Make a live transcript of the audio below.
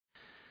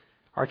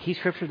Our key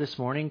scripture this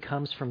morning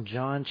comes from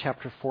John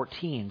chapter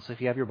 14. So if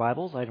you have your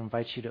Bibles, I'd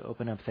invite you to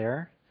open up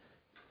there.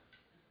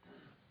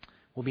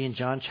 We'll be in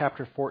John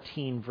chapter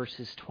 14,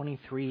 verses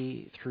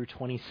 23 through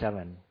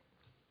 27.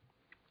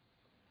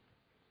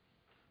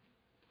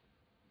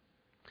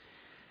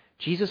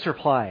 Jesus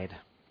replied,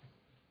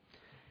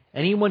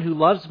 "Anyone who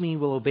loves me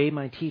will obey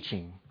my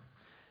teaching.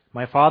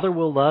 My Father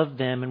will love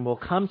them and will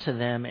come to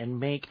them and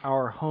make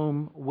our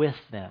home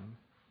with them.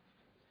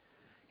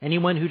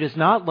 Anyone who does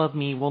not love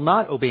me will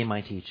not obey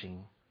my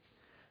teaching.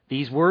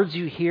 These words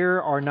you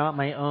hear are not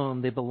my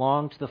own. They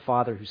belong to the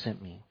Father who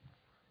sent me.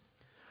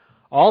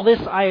 All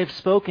this I have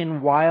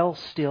spoken while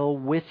still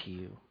with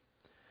you.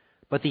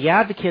 But the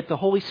Advocate, the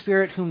Holy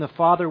Spirit, whom the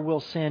Father will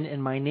send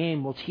in my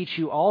name, will teach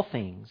you all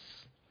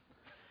things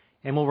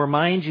and will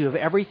remind you of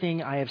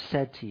everything I have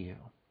said to you.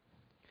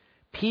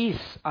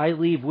 Peace I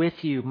leave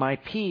with you. My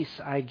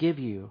peace I give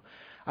you.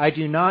 I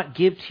do not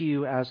give to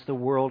you as the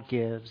world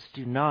gives.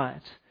 Do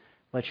not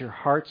let your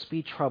hearts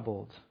be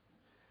troubled,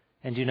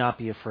 and do not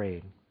be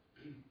afraid."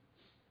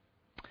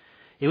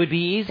 It would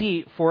be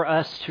easy for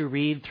us to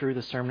read through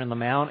the Sermon on the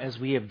Mount as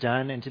we have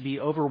done and to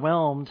be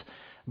overwhelmed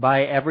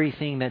by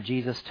everything that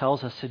Jesus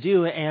tells us to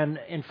do,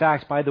 and in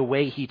fact, by the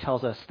way he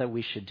tells us that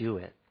we should do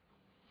it.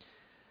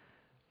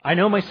 I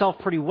know myself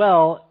pretty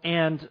well,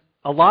 and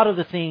a lot of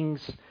the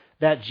things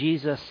that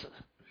Jesus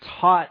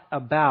taught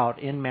about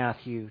in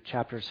Matthew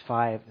chapters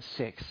 5,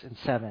 6, and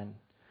 7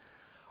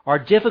 are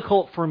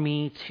difficult for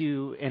me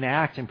to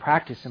enact and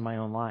practice in my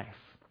own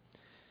life.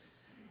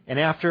 And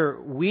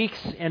after weeks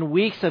and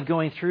weeks of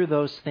going through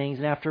those things,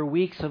 and after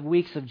weeks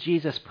of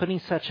Jesus putting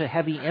such a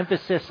heavy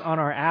emphasis on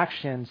our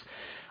actions,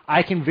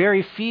 I can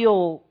very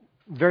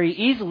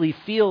easily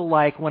feel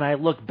like when I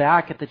look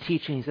back at the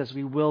teachings, as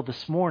we will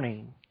this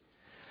morning,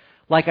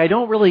 like I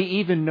don't really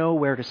even know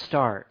where to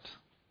start.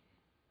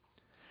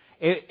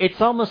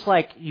 It's almost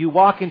like you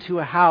walk into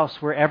a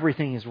house where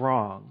everything is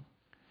wrong.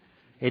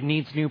 It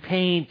needs new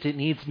paint. It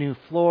needs new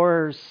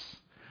floors.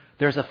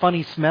 There's a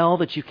funny smell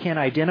that you can't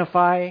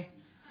identify.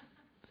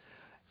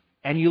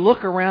 And you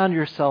look around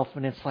yourself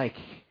and it's like,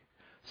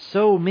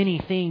 so many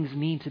things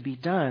need to be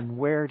done.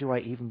 Where do I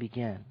even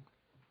begin?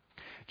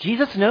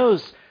 Jesus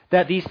knows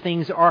that these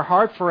things are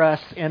hard for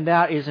us, and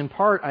that is in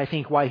part, I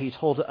think, why he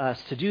told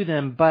us to do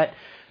them. But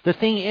the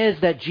thing is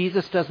that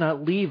Jesus does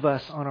not leave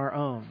us on our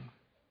own.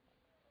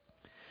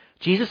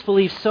 Jesus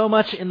believed so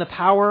much in the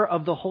power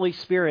of the Holy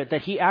Spirit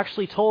that he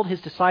actually told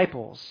his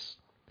disciples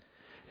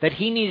that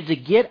he needed to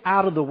get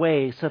out of the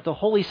way so that the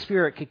Holy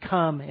Spirit could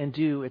come and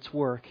do its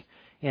work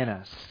in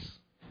us.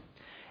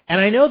 And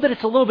I know that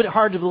it's a little bit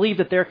hard to believe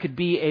that there could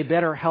be a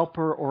better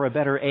helper or a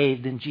better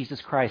aid than Jesus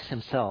Christ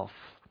himself.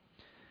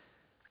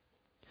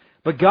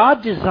 But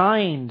God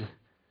designed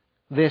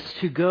this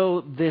to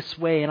go this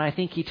way, and I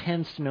think he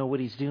tends to know what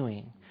he's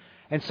doing.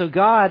 And so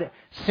God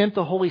sent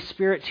the Holy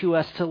Spirit to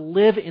us to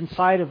live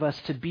inside of us,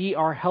 to be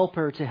our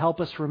helper, to help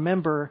us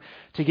remember,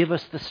 to give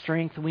us the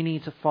strength we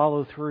need to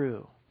follow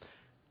through.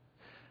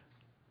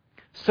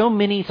 So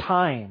many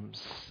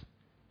times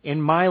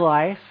in my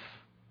life,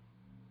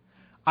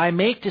 I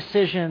make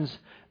decisions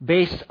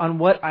based on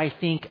what I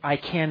think I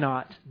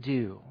cannot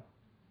do,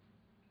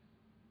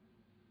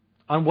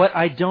 on what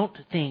I don't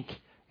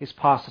think is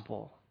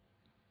possible,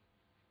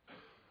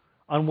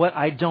 on what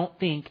I don't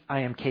think I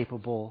am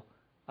capable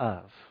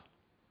of.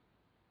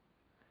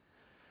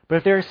 But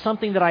if there is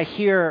something that I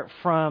hear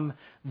from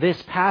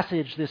this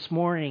passage this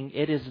morning,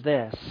 it is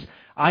this: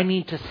 I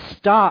need to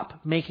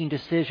stop making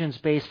decisions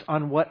based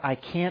on what I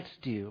can't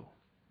do,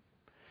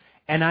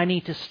 and I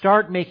need to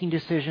start making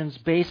decisions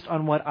based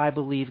on what I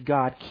believe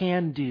God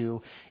can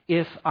do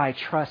if I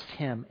trust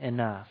him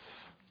enough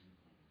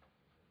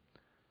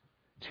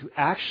to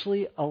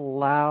actually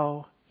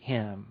allow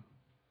him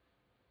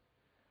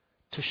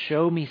to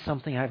show me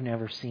something I've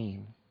never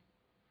seen,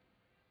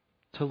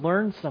 to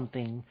learn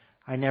something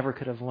I never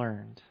could have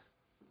learned,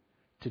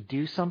 to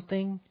do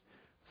something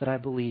that I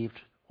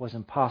believed was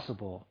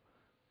impossible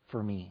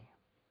for me.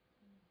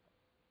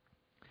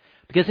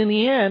 Because in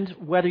the end,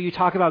 whether you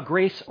talk about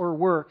grace or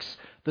works,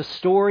 the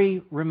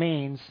story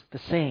remains the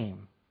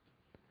same.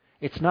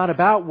 It's not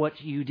about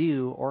what you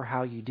do or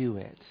how you do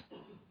it.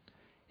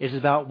 It is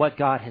about what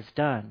God has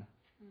done,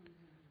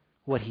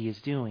 what he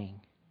is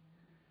doing,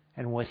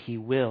 and what he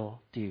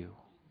will do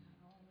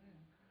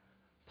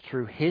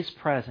through his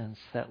presence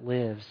that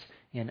lives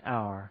in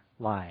our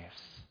lives.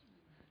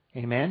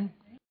 Amen?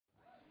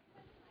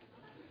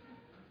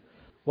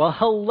 Well,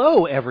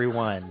 hello,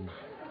 everyone.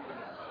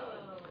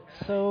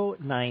 So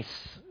nice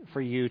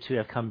for you to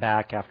have come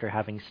back after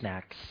having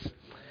snacks.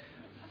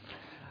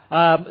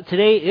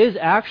 Today is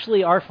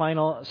actually our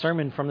final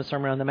sermon from the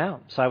Sermon on the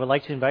Mount. So I would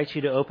like to invite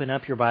you to open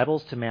up your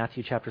Bibles to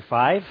Matthew chapter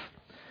 5.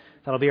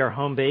 That'll be our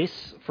home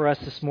base for us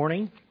this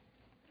morning.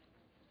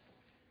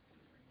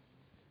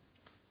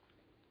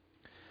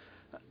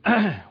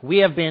 We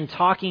have been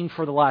talking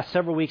for the last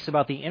several weeks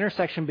about the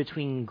intersection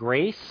between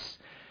grace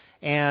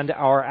and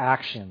our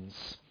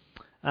actions.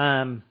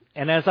 And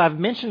as I've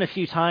mentioned a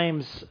few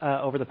times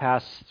over the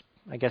past,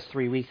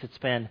 3 weeks it's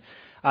been,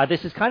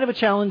 This is kind of a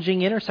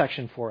challenging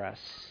intersection for us.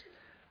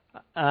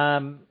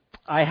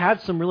 I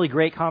had some really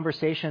great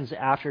conversations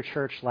after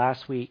church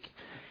last week,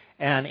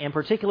 and in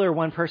particular,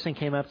 one person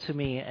came up to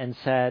me and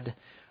said,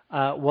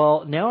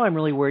 well, now I'm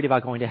really worried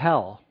about going to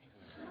hell.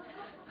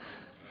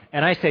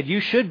 And I said,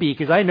 you should be,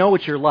 because I know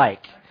what you're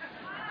like.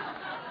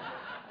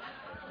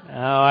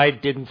 No, I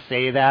didn't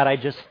say that. I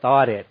just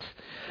thought it.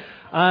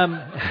 I'm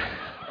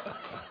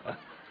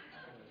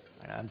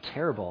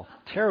terrible.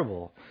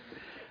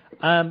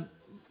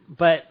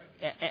 But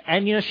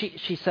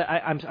she said,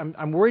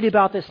 I'm worried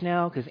about this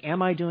now, because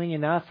am I doing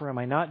enough, or am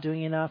I not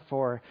doing enough,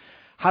 or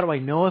how do I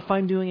know if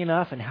I'm doing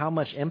enough, and how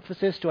much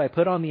emphasis do I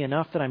put on the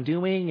enough that I'm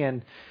doing?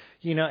 And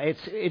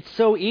it's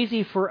so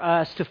easy for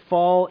us to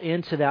fall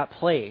into that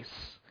place.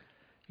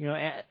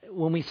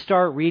 When we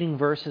start reading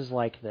verses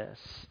like this.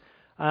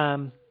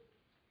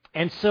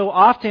 And so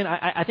often,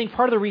 I think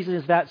part of the reason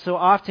is that so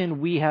often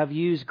we have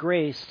used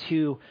grace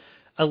to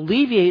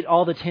alleviate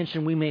all the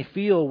tension we may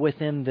feel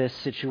within this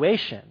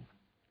situation,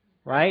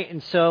 right?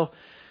 And so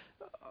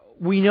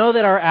we know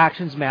that our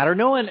actions matter.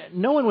 No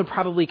one would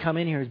probably come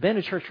in here who's been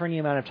to church for any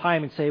amount of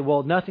time and say,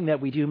 well, nothing that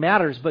we do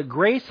matters. But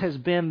grace has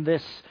been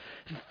this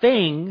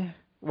thing,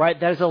 right,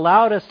 that has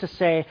allowed us to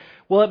say,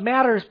 well, it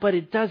matters, but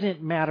it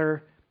doesn't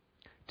matter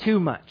too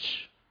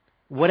much,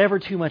 whatever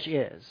too much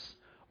is.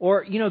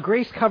 Or,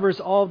 grace covers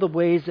all the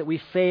ways that we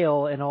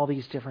fail and all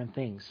these different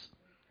things.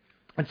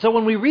 And so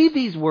when we read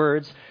these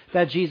words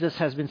that Jesus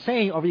has been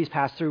saying over these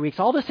past 3 weeks,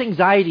 all this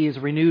anxiety is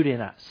renewed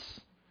in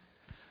us.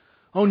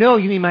 Oh no,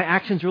 you mean my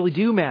actions really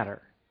do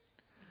matter?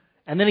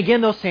 And then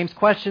again, those same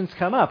questions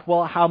come up.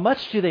 Well, how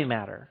much do they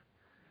matter?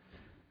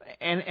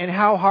 And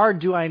how hard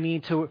do I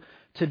need to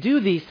do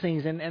these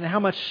things, and how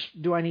much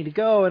do I need to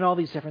go, and all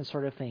these different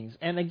sort of things.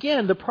 And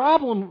again, the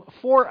problem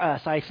for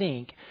us, I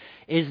think,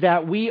 is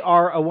that we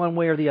are a one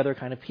way or the other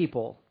kind of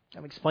people.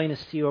 I've explained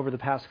this to you over the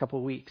past couple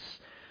of weeks.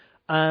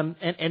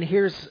 And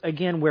here's,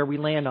 again, where we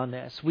land on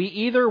this. We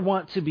either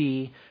want to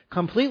be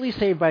completely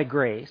saved by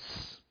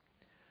grace,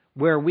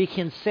 where we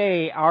can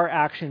say our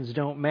actions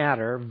don't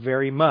matter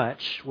very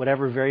much,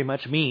 whatever very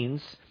much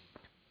means,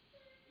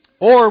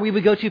 or we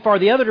would go too far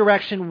the other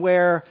direction,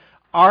 where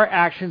our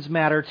actions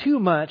matter too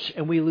much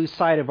and we lose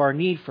sight of our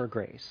need for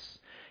grace.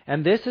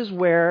 And this is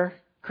where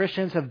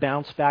Christians have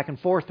bounced back and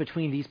forth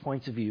between these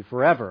points of view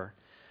forever.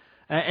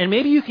 And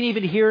maybe you can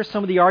even hear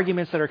some of the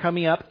arguments that are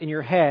coming up in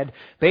your head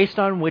based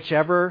on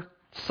whichever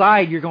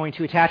side you're going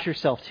to attach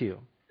yourself to.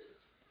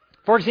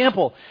 For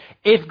example,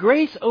 if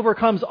grace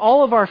overcomes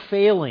all of our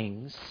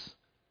failings,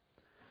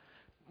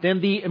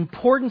 then the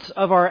importance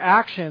of our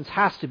actions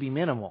has to be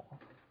minimal.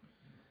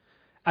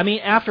 I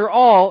mean, after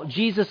all,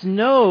 Jesus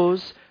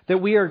knows that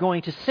we are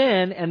going to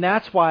sin, and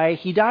that's why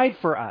He died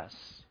for us.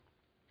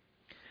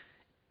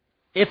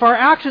 If our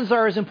actions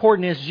are as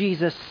important as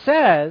Jesus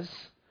says,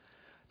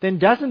 then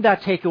doesn't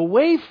that take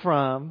away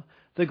from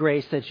the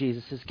grace that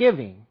Jesus is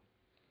giving?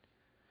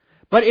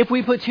 But if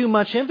we put too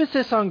much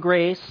emphasis on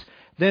grace,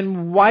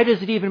 then why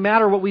does it even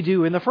matter what we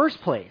do in the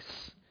first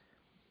place?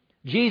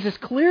 Jesus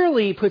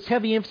clearly puts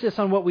heavy emphasis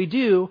on what we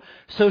do,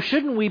 so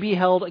shouldn't we be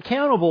held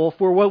accountable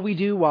for what we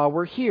do while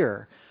we're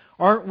here?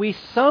 Aren't we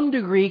some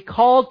degree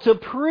called to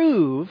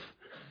prove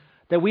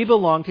that we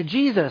belong to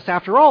Jesus?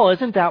 After all,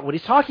 isn't that what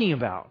He's talking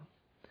about?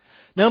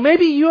 Now,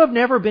 maybe you have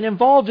never been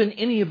involved in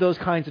any of those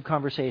kinds of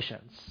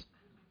conversations.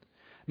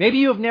 Maybe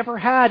you have never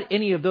had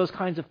any of those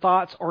kinds of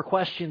thoughts or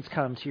questions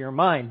come to your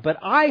mind, but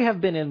I have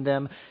been in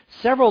them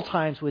several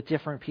times with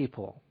different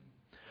people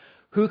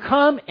who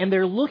come and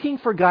they're looking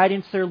for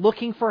guidance, they're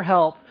looking for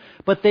help,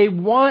 but they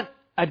want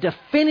a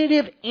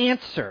definitive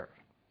answer.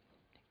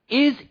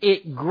 Is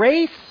it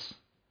grace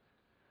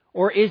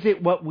or is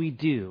it what we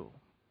do?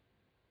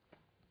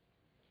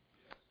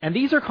 And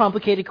these are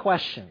complicated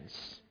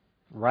questions,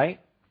 right?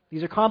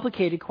 These are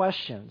complicated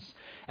questions.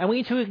 And we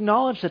need to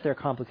acknowledge that they're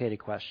complicated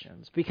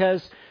questions,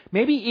 because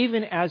maybe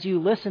even as you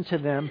listen to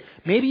them,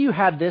 maybe you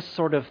had this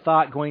sort of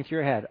thought going through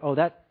your head. Oh,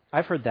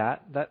 I've heard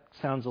that. That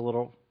sounds a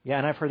little, yeah,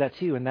 and I've heard that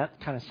too. And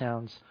that kind of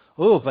sounds,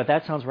 oh, but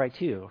that sounds right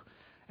too.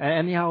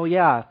 And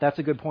yeah, that's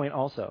a good point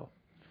also.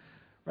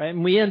 Right?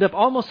 And we end up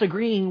almost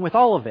agreeing with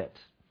all of it.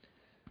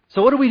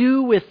 So what do we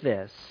do with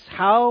this?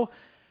 How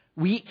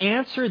we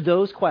answer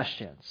those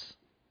questions.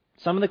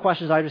 Some of the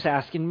questions I just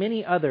asked and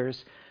many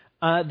others,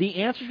 the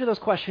answer to those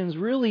questions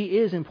really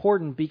is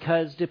important,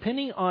 because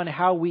depending on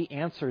how we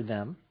answer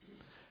them,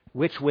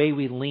 which way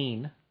we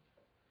lean,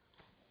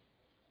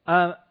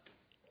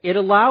 it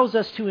allows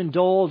us to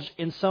indulge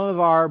in some of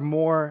our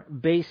more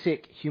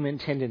basic human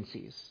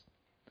tendencies.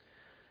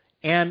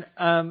 And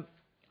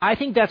I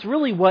think that's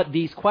really what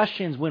these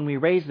questions, when we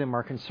raise them,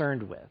 are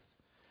concerned with.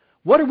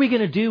 What are we going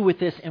to do with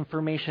this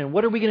information?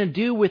 What are we going to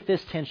do with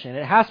this tension?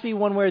 It has to be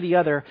one way or the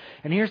other.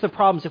 And here's the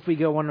problems if we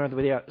go one way or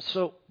the other.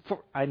 So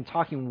I'm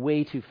talking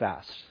way too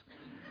fast.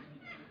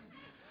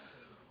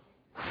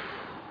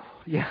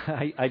 Yeah,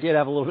 I did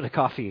have a little bit of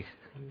coffee.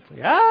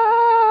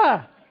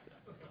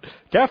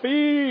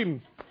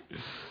 Caffeine!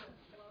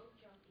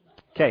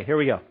 Okay, here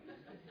we go.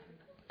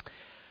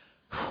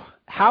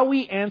 how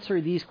we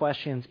answer these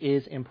questions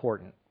is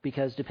important,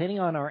 because depending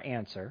on our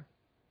answer,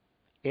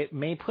 it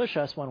may push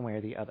us one way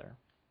or the other.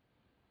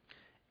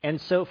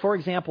 And so, for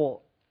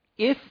example,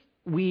 if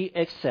we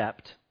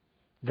accept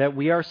that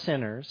we are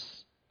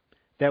sinners,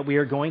 that we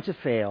are going to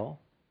fail,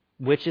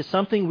 which is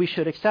something we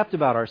should accept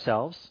about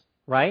ourselves,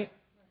 right?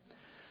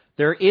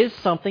 There is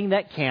something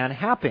that can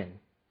happen,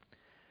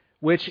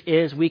 which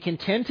is we can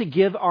tend to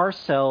give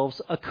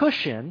ourselves a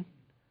cushion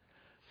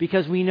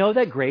because we know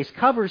that grace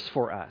covers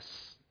for us.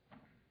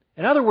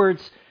 In other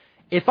words,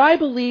 if I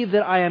believe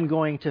that I am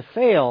going to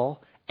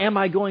fail, am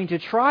I going to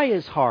try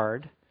as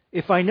hard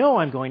if I know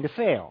I'm going to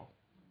fail?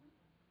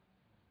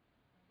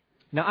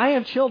 Now, I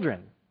have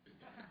children.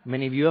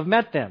 Many of you have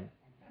met them.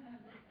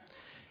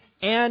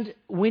 And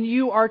when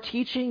you are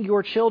teaching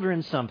your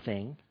children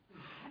something,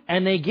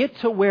 and they get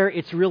to where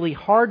it's really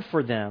hard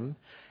for them,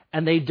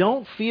 and they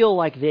don't feel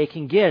like they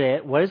can get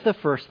it, what is the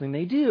first thing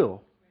they do?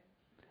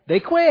 They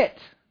quit,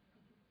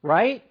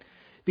 right?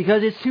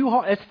 Because it's too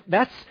hard.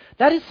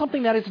 That is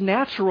something that is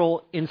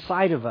natural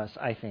inside of us,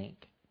 I think.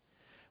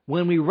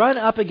 When we run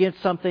up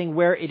against something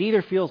where it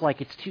either feels like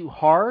it's too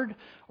hard,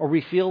 or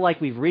we feel like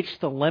we've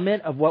reached the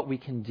limit of what we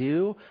can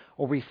do,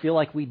 or we feel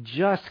like we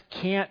just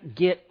can't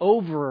get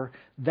over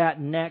that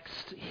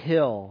next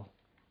hill,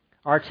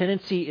 our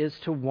tendency is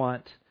to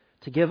want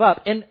to give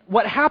up. And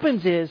what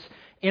happens is,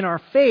 in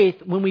our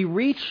faith, when we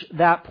reach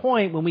that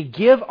point, when we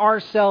give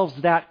ourselves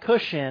that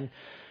cushion,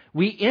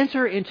 we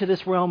enter into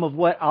this realm of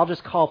what I'll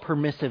just call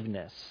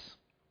permissiveness.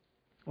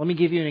 Let me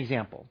give you an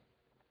example.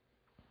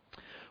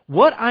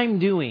 What I'm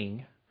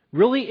doing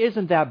really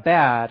isn't that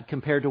bad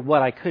compared to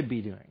what I could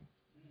be doing.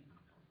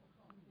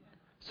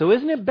 So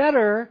isn't it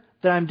better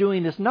that I'm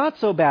doing this not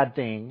so bad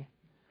thing,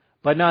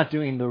 but not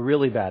doing the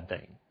really bad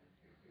thing?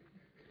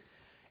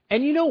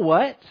 And you know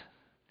what?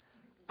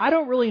 I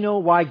don't really know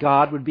why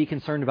God would be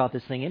concerned about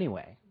this thing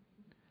anyway.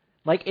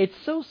 Like, it's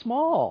so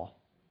small.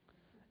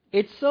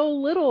 It's so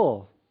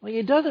little. Like,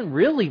 it doesn't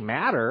really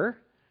matter.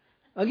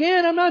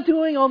 Again, I'm not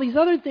doing all these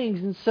other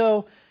things, and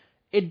so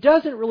it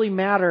doesn't really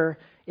matter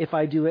if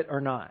I do it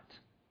or not.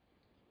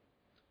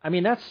 I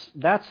mean,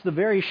 that's the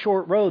very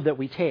short road that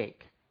we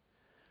take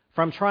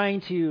from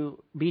trying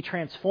to be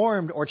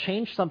transformed or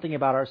change something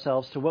about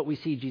ourselves to what we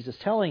see Jesus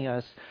telling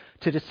us,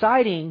 to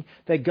deciding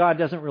that God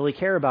doesn't really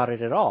care about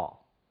it at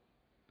all.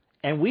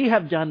 And we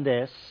have done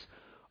this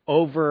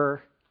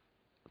over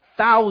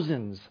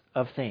thousands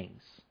of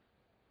things.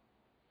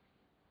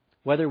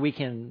 Whether we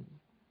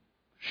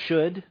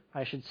should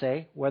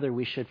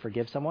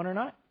forgive someone or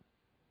not.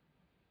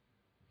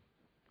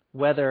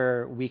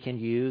 Whether we can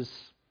use,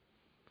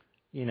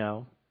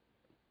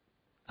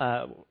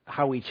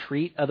 how we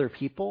treat other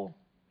people.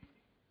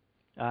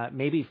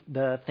 Maybe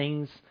the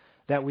things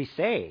that we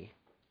say,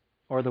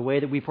 or the way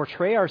that we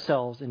portray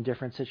ourselves in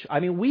different situations. I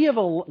mean,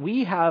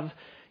 we have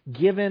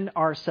given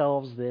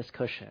ourselves this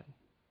cushion.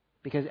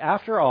 Because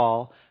after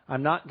all,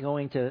 I'm not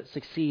going to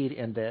succeed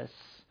in this,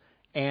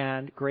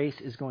 and grace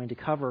is going to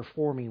cover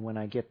for me when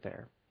I get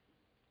there.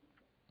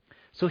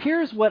 So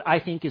here's what I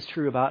think is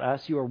true about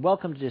us. You are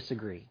welcome to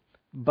disagree,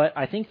 but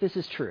I think this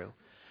is true.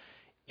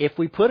 If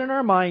we put in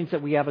our minds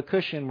that we have a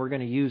cushion, we're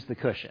going to use the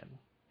cushion.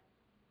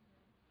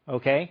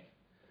 Okay?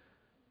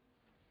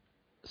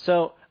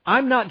 So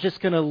I'm not just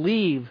going to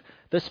leave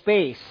the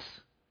space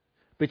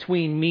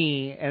between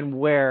me and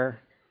where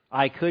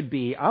I could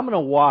be. I'm going to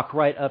walk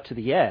right up to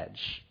the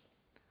edge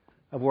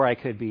of where I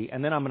could be,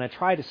 and then I'm going to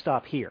try to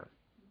stop here.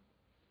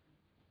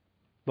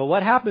 But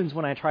what happens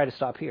when I try to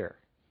stop here?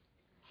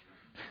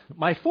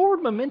 My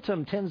forward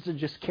momentum tends to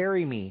just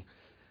carry me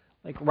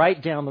like right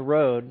down the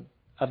road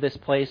of this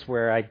place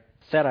where I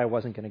said I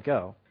wasn't going to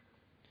go.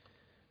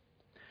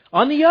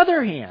 On the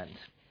other hand,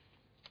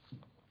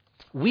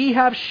 we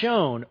have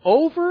shown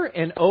over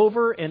and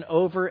over and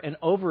over and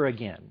over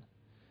again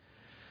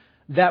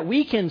that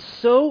we can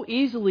so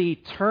easily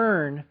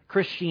turn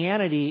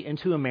Christianity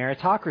into a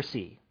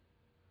meritocracy,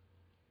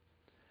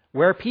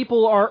 where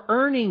people are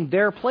earning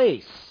their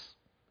place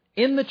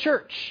in the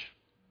church,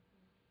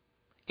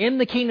 in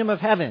the kingdom of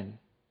heaven,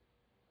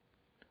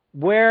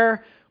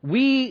 where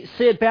we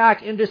sit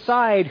back and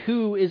decide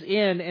who is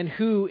in and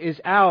who is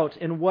out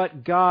and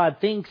what God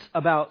thinks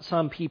about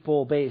some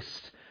people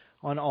based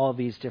on all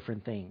these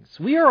different things.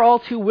 We are all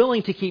too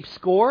willing to keep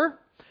score,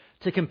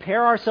 to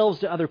compare ourselves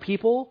to other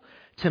people,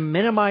 to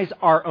minimize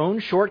our own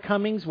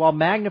shortcomings while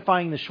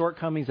magnifying the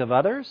shortcomings of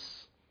others.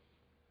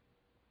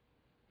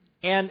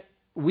 And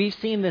we've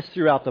seen this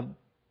throughout the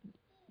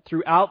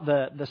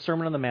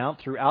Sermon on the Mount,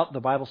 throughout the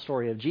Bible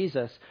story of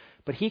Jesus,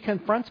 but he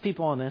confronts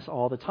people on this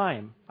all the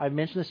time. I've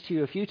mentioned this to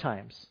you a few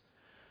times.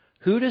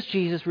 Who does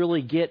Jesus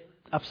really get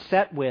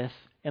upset with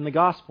in the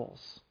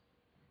Gospels?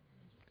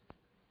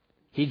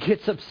 He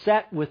gets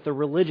upset with the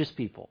religious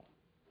people.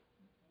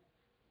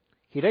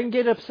 He doesn't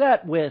get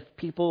upset with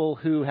people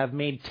who have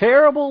made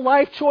terrible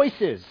life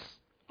choices,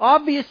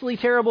 obviously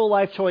terrible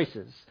life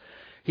choices.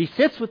 He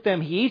sits with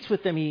them, he eats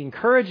with them, he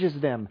encourages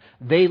them.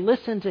 They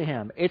listen to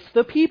him. It's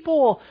the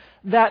people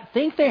that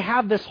think they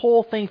have this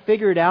whole thing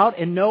figured out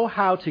and know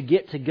how to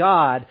get to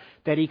God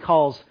that he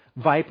calls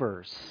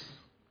vipers.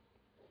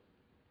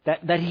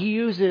 That he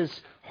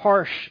uses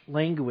harsh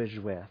language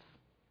with.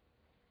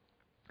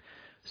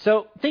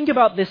 So think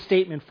about this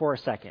statement for a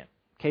second.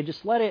 Okay,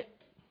 just let it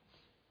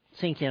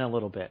sink in a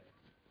little bit.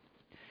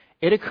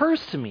 It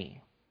occurs to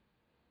me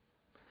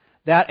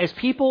that as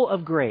people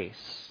of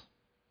grace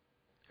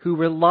who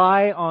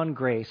rely on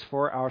grace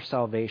for our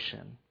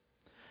salvation,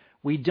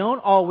 we don't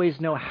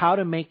always know how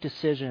to make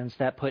decisions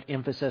that put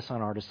emphasis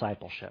on our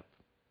discipleship.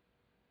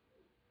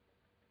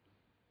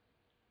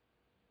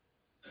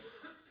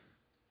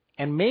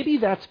 And maybe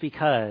that's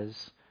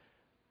because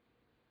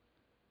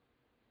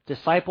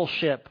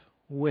discipleship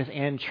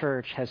within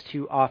church has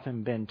too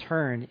often been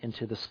turned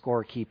into the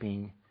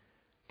scorekeeping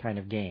kind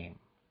of game.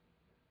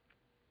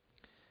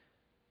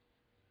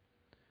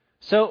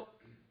 So,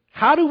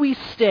 how do we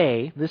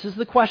stay, this is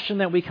the question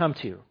that we come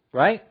to,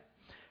 right?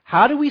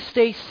 How do we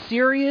stay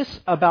serious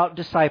about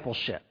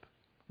discipleship?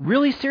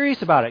 Really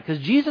serious about it,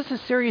 because Jesus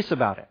is serious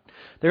about it.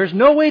 There's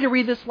no way to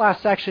read this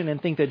last section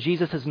and think that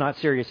Jesus is not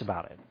serious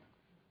about it.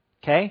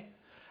 Okay?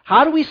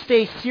 How do we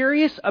stay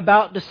serious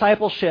about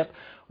discipleship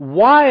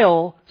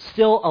while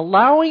still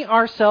allowing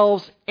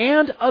ourselves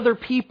and other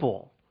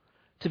people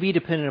to be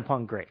dependent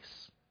upon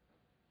grace?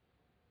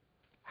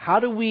 How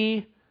do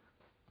we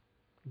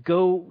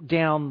go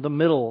down the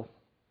middle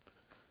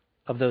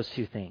of those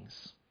two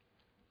things?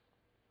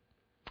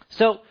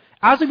 So,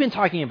 as we've been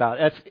talking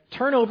about,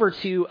 turn over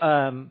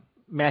to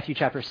Matthew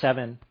chapter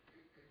 7.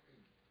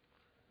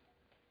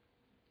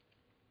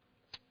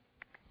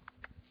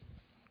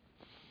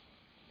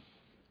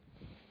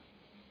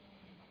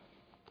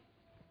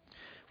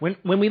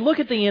 When we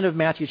look at the end of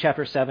Matthew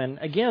chapter 7,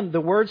 again,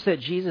 the words that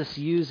Jesus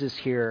uses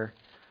here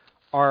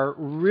are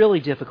really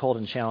difficult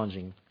and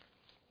challenging.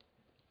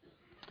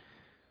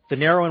 The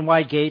narrow and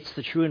wide gates,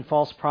 the true and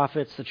false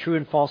prophets, the true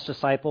and false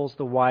disciples,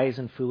 the wise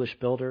and foolish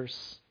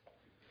builders.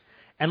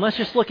 And let's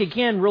just look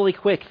again really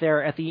quick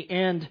there at the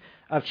end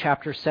of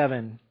chapter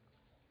 7.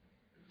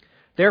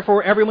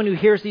 Therefore, everyone who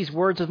hears these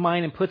words of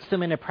mine and puts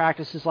them into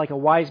practice is like a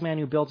wise man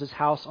who builds his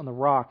house on the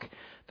rock.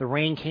 The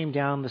rain came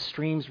down, the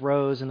streams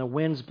rose, and the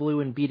winds blew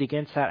and beat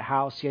against that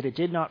house, yet it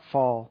did not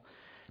fall,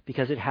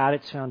 because it had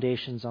its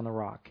foundations on the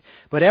rock.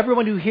 But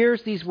everyone who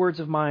hears these words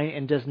of mine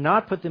and does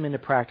not put them into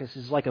practice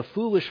is like a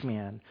foolish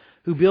man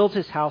who builds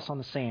his house on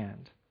the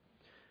sand.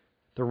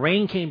 The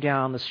rain came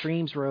down, the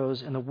streams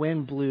rose, and the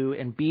wind blew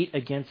and beat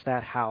against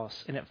that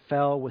house, and it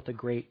fell with a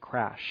great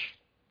crash.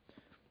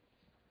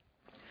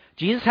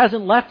 Jesus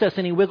hasn't left us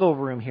any wiggle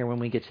room here when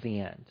we get to the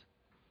end.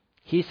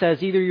 He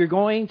says either you're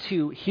going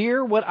to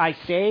hear what I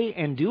say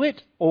and do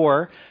it,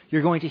 or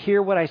you're going to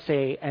hear what I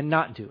say and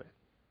not do it.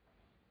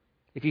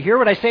 If you hear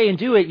what I say and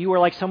do it, you are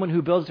like someone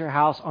who builds their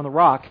house on the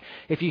rock.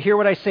 If you hear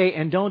what I say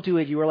and don't do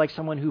it, you are like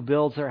someone who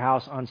builds their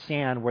house on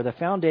sand, where the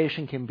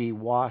foundation can be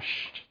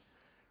washed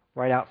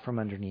right out from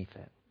underneath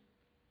it.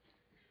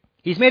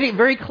 He's made it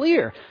very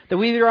clear that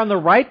we're either on the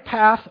right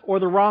path or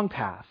the wrong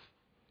path.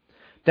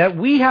 That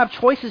we have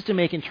choices to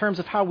make in terms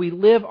of how we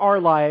live our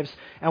lives,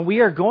 and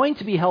we are going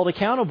to be held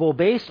accountable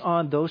based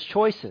on those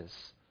choices.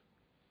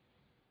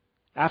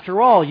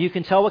 After all, you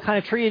can tell what kind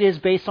of tree it is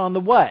based on the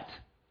what?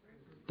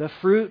 The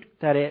fruit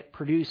that it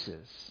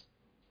produces.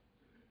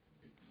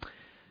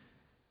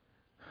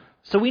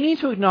 So we need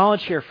to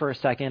acknowledge here for a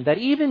second that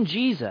even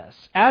Jesus,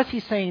 as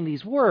he's saying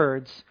these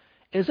words,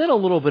 is in a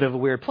little bit of a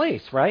weird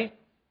place, right?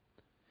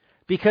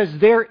 Because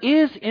there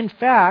is, in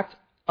fact,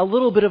 a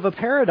little bit of a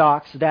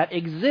paradox that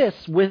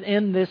exists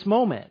within this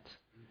moment.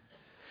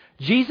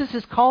 Jesus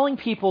is calling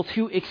people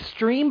to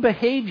extreme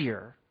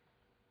behavior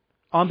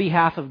on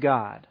behalf of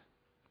God.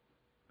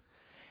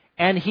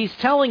 And he's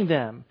telling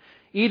them,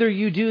 either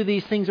you do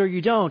these things or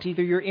you don't.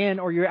 Either you're in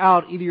or you're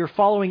out. Either you're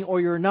following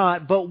or you're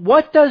not. But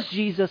what does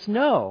Jesus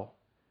know?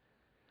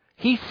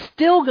 He's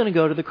still going to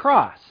go to the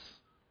cross.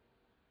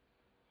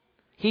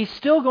 He's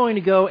still going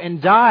to go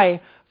and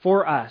die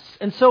for us.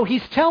 And so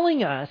he's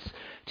telling us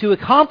to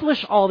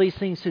accomplish all these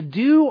things, to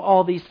do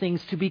all these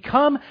things, to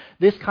become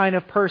this kind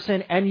of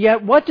person. And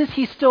yet, what does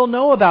he still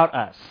know about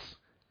us?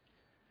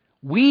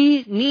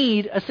 We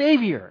need a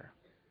Savior.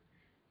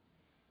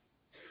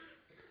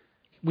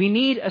 We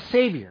need a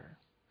Savior.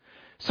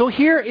 So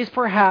here is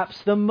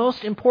perhaps the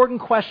most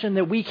important question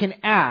that we can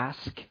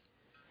ask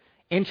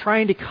in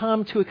trying to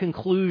come to a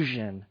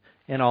conclusion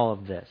in all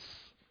of this.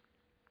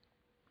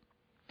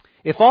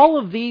 If all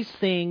of these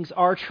things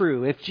are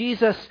true, if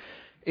Jesus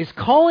is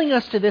calling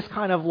us to this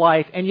kind of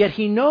life, and yet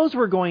he knows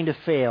we're going to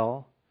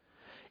fail,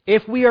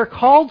 if we are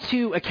called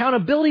to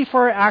accountability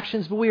for our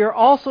actions, but we are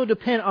also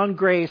dependent on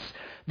grace,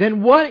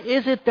 then what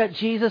is it that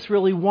Jesus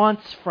really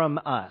wants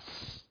from us?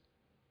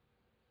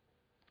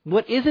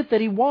 What is it that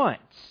he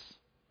wants?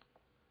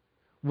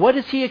 What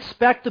does he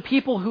expect the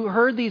people who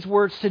heard these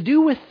words to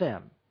do with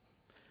them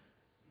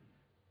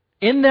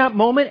in that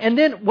moment? And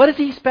then what does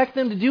he expect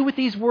them to do with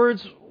these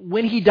words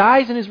when he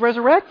dies and is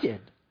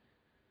resurrected?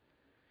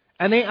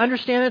 And they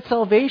understand that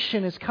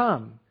salvation has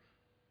come.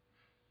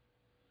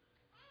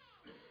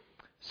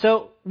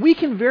 So we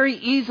can very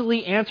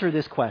easily answer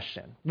this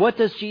question. What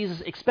does Jesus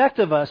expect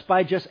of us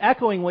by just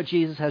echoing what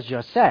Jesus has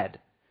just said?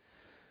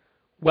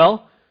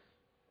 Well,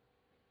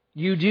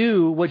 you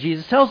do what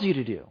Jesus tells you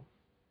to do.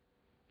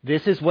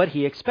 This is what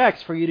he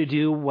expects for you to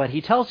do what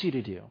he tells you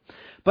to do.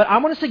 But I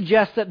want to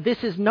suggest that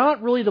this is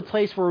not really the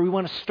place where we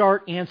want to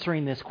start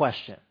answering this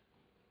question.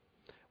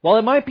 While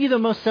it might be the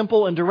most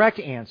simple and direct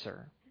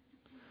answer,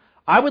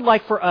 I would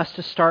like for us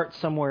to start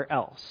somewhere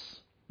else.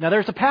 Now,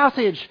 there's a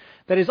passage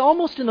that is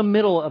almost in the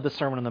middle of the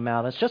Sermon on the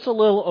Mount. It's just a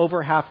little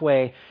over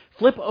halfway.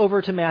 Flip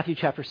over to Matthew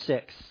chapter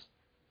 6.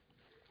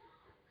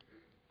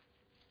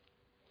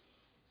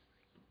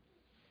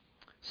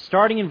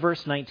 Starting in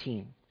verse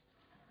 19.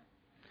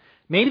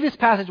 Maybe this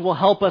passage will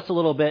help us a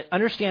little bit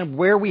understand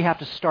where we have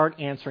to start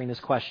answering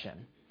this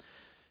question.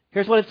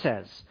 Here's what it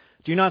says.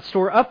 Do not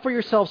store up for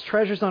yourselves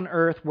treasures on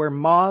earth where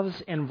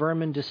moths and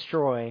vermin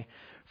destroy,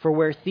 for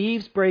where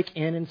thieves break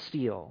in and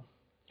steal,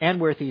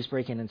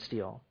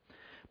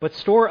 But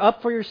store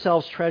up for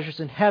yourselves treasures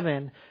in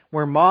heaven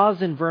where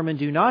moths and vermin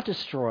do not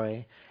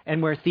destroy,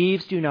 and where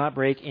thieves do not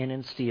break in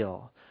and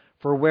steal.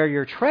 For where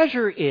your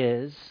treasure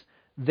is,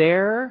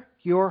 there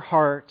your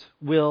heart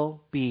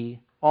will be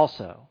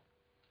also.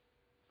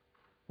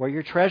 Where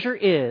your treasure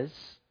is,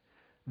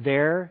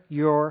 there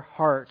your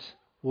heart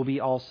will be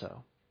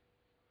also.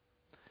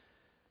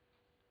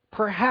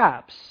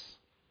 Perhaps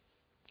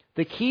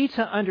the key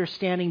to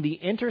understanding the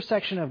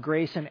intersection of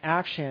grace and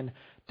action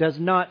does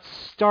not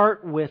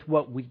start with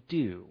what we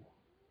do.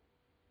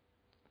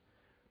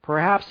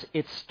 Perhaps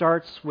it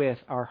starts with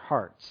our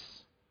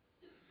hearts.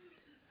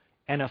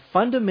 And a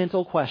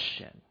fundamental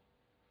question: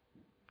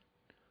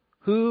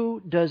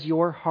 who does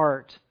your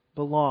heart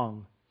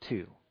belong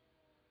to?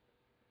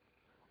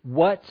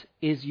 What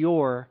is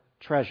your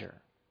treasure?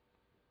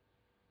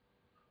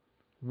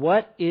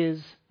 What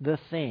is the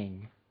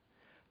thing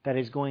that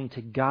is going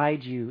to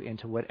guide you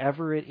into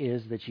whatever it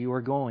is that you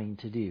are going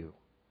to do?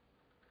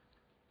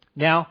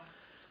 Now,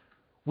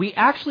 we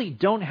actually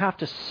don't have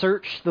to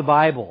search the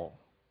Bible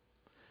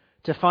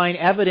to find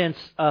evidence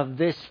of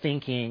this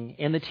thinking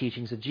in the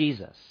teachings of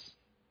Jesus.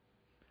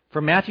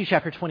 From Matthew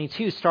chapter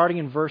 22, starting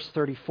in verse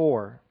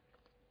 34.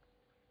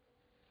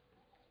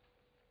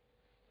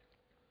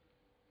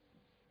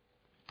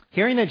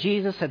 Hearing that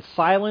Jesus had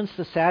silenced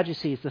the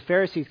Sadducees, the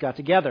Pharisees got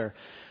together.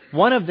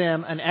 One of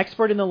them, an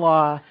expert in the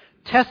law,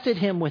 tested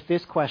him with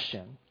this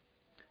question: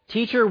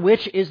 Teacher,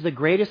 which is the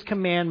greatest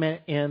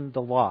commandment in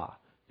the law?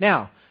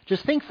 Now,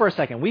 just think for a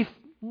second.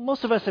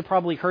 Most of us have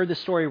probably heard this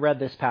story, read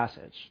this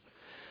passage.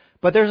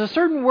 But there's a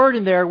certain word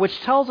in there which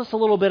tells us a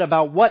little bit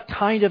about what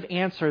kind of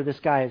answer this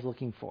guy is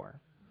looking for.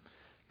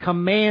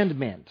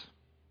 Commandment,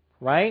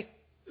 right?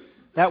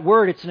 That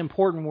word, it's an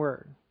important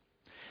word.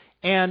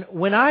 And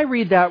when I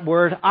read that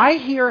word, I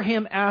hear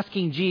him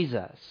asking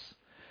Jesus,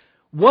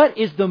 what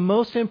is the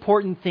most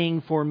important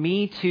thing for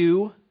me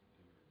to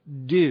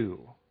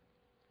do?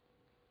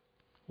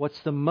 What's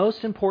the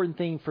most important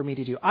thing for me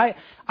to do? I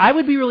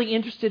would be really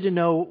interested to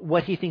know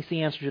what he thinks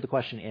the answer to the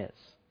question is.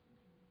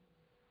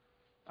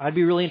 I'd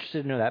be really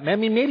interested to know that. I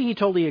mean, maybe he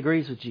totally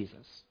agrees with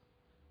Jesus.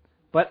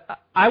 But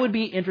I would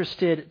be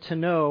interested to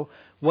know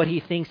what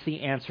he thinks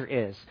the answer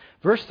is.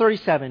 Verse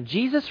 37,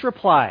 Jesus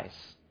replies.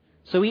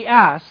 So he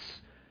asks,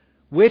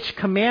 which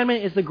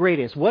commandment is the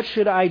greatest? What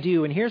should I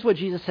do? And here's what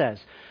Jesus says.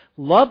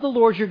 Love the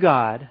Lord your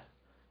God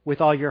with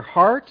all your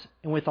heart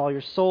and with all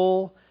your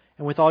soul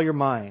and with all your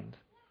mind.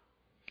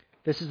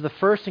 This is the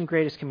first and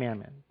greatest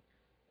commandment.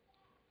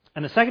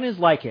 And the second is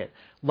like it.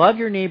 Love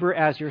your neighbor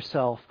as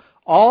yourself.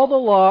 All the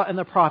law and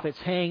the prophets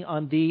hang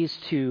on these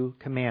two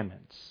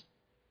commandments.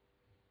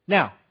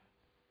 Now,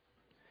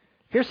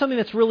 here's something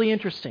that's really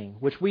interesting,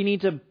 which we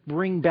need to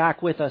bring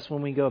back with us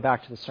when we go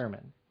back to the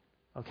sermon.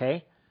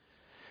 Okay?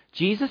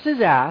 Jesus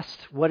is asked,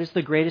 what is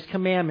the greatest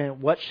commandment?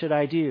 What should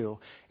I do?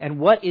 And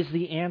what is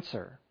the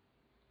answer?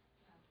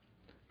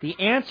 The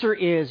answer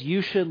is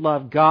you should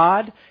love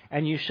God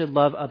and you should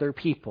love other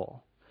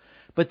people.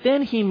 But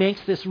then he makes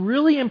this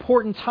really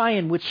important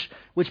tie-in which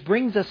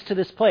brings us to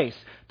this place.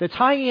 The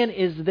tie-in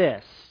is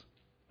this,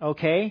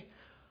 okay?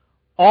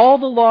 All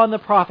the law and the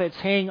prophets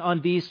hang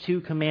on these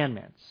two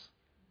commandments.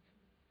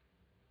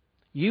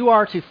 You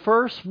are to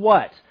first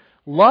what?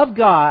 Love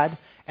God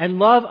and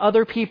love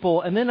other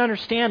people, and then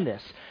understand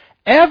this.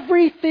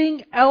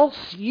 Everything else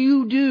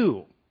you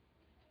do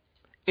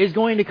is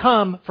going to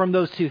come from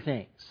those two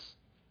things.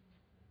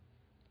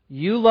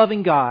 You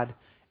loving God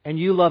and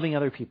you loving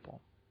other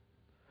people.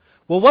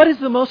 Well, what is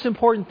the most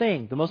important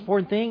thing? The most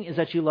important thing is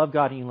that you love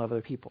God and you love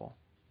other people.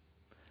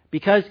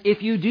 Because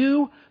if you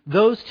do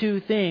those two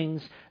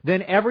things,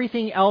 then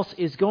everything else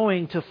is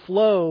going to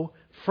flow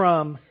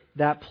from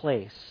that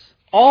place.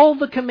 All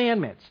the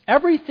commandments,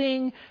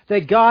 everything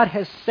that God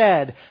has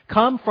said,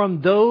 come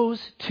from those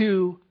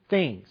two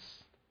things.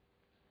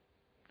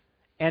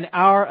 And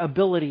our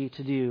ability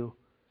to do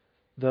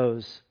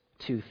those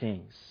two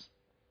things.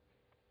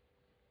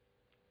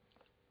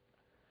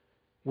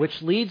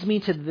 Which leads me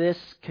to this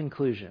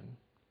conclusion.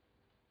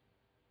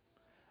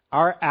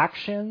 Our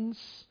actions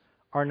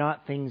are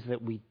not things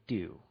that we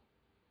do.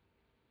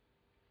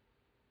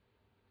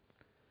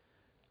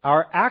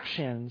 Our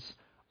actions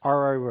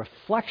are a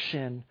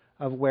reflection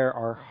of where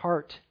our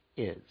heart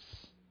is.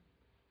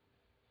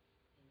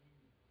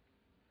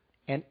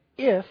 And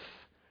if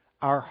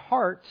our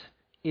heart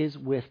is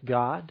with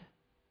God,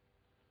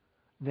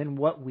 then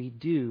what we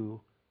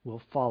do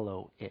will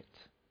follow it.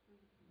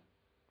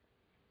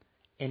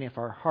 And if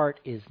our heart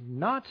is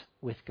not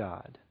with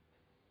God,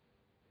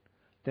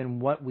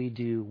 then what we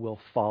do will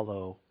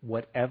follow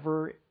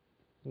wherever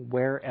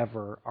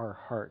our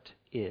heart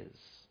is.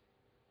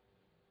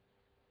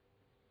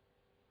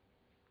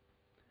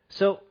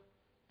 So,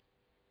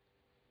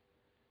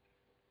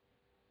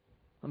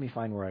 let me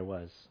find where I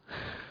was.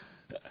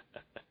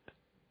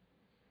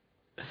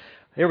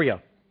 Here we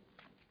go.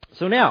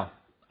 So now,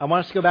 I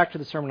want us to go back to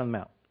the Sermon on the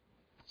Mount.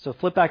 So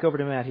flip back over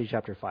to Matthew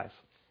chapter 5.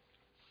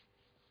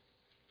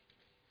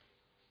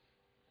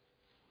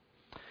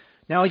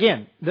 Now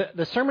again,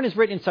 the sermon is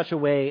written in such a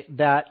way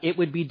that it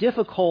would be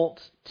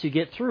difficult to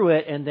get through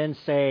it and then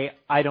say,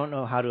 I don't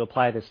know how to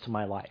apply this to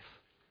my life.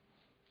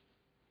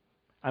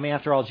 I mean,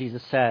 after all,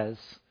 Jesus says,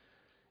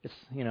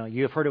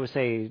 you have heard it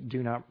say,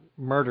 do not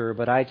murder,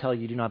 but I tell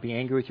you, do not be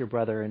angry with your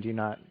brother and do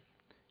not,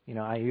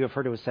 you have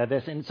heard it said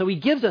this. And so he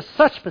gives us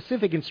such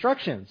specific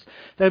instructions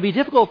that it would be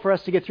difficult for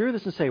us to get through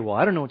this and say, well,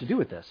 I don't know what to do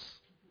with this.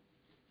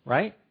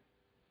 Right?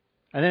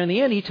 And then in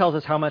the end, he tells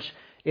us how much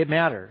it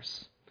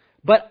matters.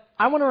 But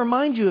I want to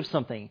remind you of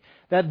something,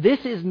 that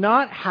this is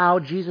not how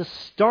Jesus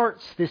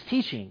starts this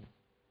teaching.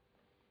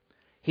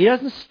 He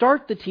doesn't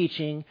start the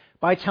teaching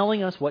by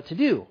telling us what to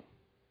do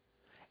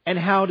and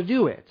how to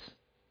do it.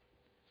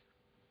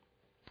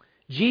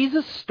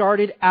 Jesus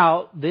started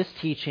out this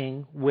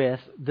teaching with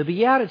the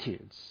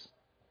Beatitudes,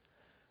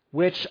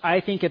 which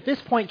I think at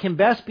this point can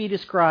best be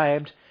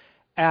described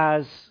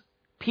as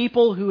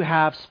people who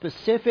have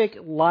specific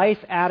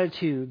life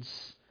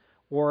attitudes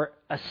or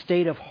a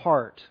state of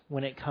heart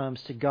when it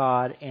comes to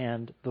God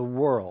and the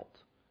world.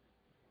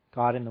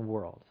 God and the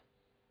world.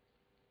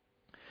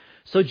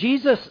 So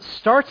Jesus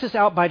starts us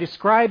out by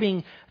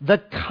describing the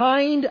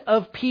kind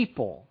of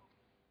people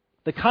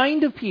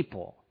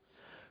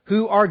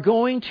who are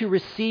going to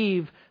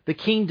receive the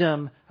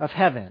kingdom of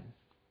heaven.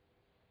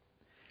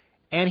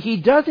 And he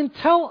doesn't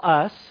tell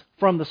us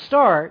from the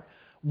start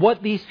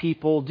what these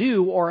people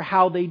do or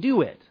how they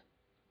do it.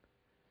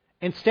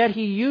 Instead,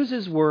 he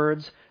uses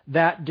words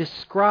that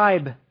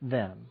describe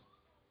them.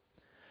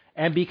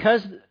 And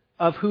because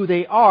of who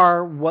they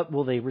are, what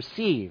will they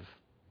receive?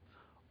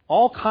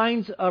 All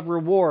kinds of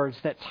rewards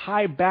that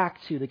tie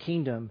back to the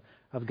kingdom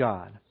of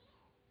God.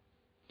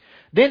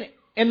 Then,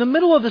 in the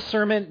middle of the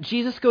sermon,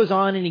 Jesus goes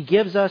on and he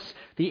gives us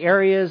the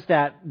areas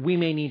that we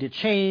may need to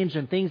change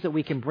and things that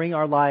we can bring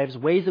our lives,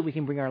 ways that we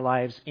can bring our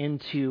lives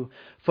into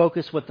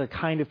focus with the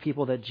kind of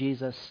people that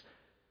Jesus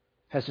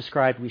has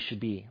described we should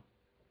be.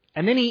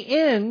 And then he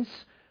ends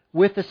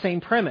with the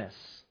same premise,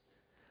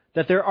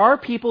 that there are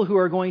people who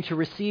are going to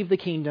receive the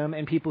kingdom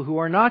and people who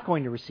are not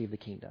going to receive the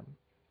kingdom.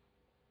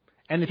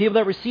 And the people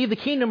that receive the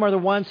kingdom are the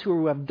ones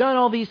who have done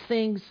all these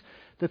things.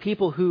 The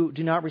people who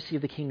do not receive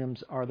the kingdom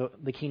are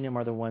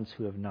the ones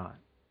who have not.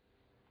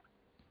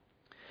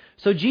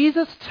 So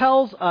Jesus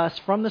tells us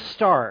from the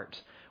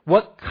start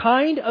what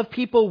kind of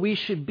people we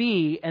should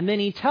be, and then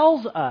he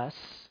tells us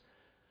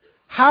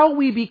how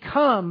we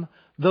become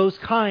those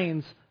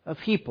kinds of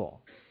people.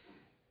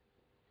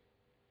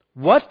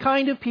 What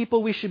kind of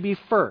people we should be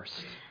first,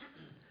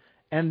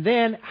 and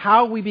then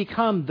how we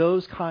become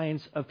those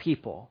kinds of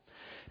people.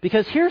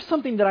 Because here's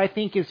something that I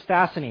think is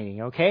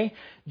fascinating, okay?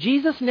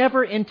 Jesus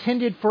never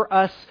intended for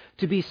us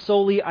to be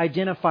solely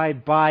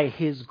identified by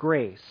his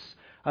grace,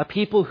 a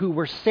people who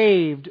were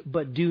saved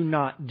but do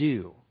not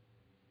do.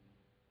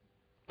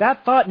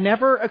 That thought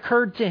never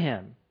occurred to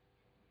him,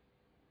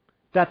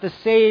 that the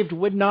saved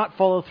would not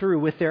follow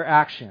through with their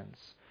actions.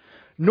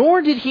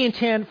 Nor did he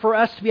intend for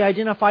us to be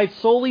identified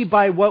solely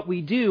by what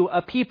we do,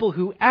 a people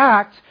who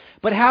act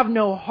but have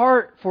no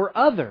heart for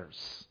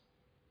others.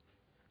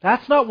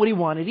 That's not what he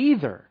wanted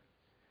either.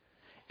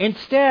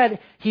 Instead,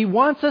 he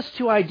wants us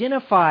to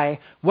identify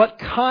what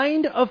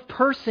kind of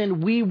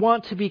person we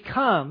want to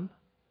become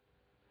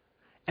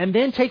and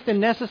then take the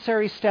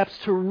necessary steps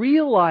to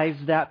realize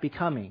that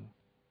becoming.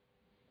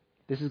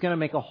 This is going to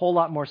make a whole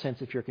lot more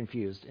sense if you're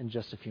confused in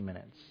just a few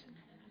minutes.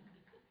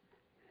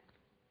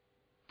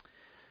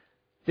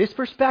 This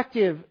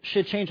perspective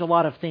should change a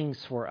lot of things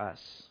for us.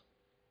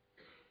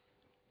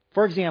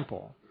 For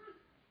example,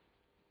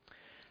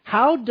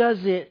 how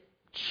does it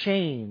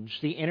change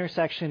the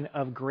intersection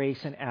of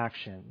grace and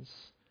actions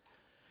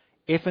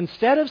if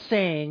instead of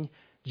saying,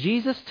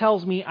 Jesus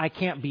tells me I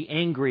can't be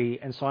angry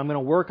and so I'm going to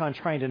work on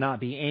trying to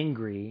not be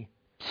angry,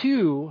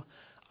 to,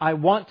 I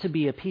want to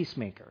be a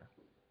peacemaker?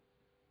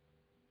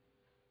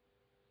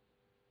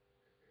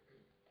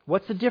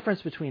 What's the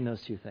difference between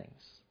those two things?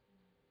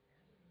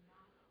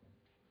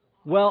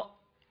 Well,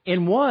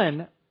 in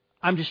one,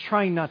 I'm just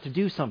trying not to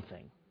do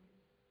something.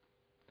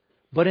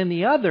 But in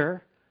the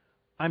other,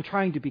 I'm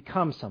trying to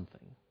become something.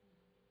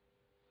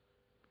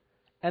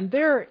 And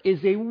there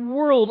is a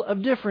world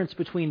of difference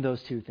between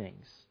those two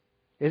things.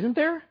 Isn't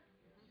there?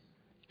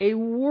 A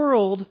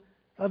world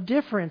of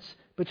difference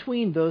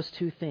between those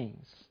two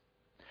things.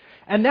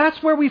 And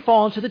that's where we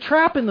fall into the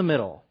trap in the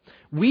middle.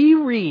 We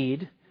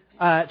read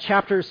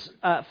chapters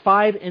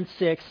 5 and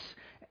 6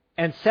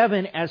 and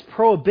 7 as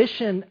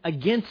prohibition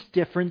against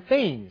different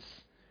things.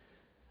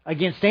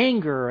 Against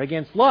anger,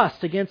 against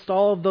lust, against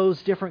all of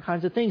those different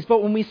kinds of things.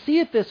 But when we see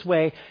it this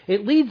way,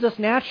 it leads us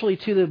naturally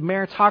to the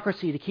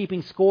meritocracy, to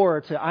keeping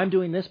score, to I'm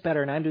doing this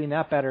better and I'm doing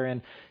that better,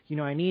 and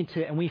I need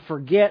to, and we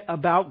forget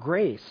about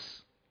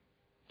grace.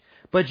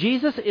 But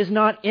Jesus is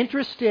not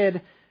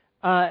interested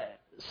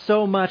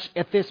so much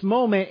at this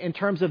moment in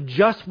terms of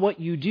just what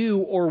you do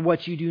or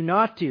what you do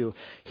not do.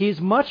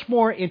 He's much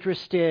more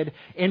interested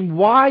in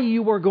why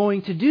you are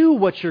going to do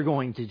what you're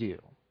going to do.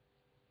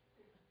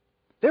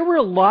 There were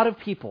a lot of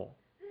people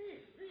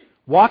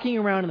walking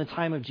around in the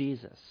time of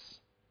Jesus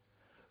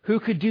who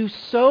could do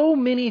so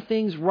many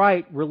things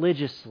right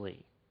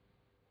religiously,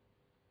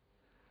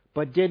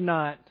 but did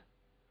not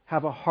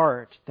have a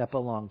heart that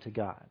belonged to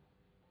God.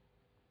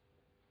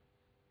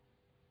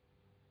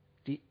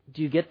 Do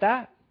you get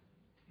that?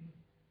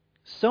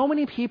 So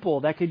many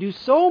people that could do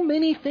so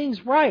many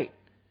things right,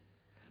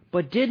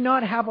 but did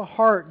not have a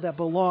heart that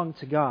belonged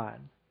to God.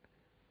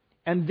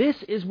 And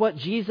this is what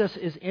Jesus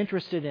is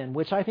interested in,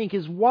 which I think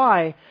is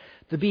why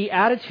the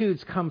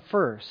Beatitudes come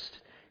first.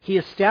 He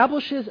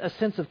establishes a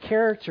sense of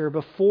character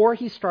before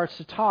he starts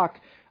to talk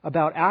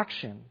about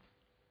action.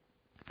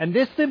 And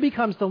this then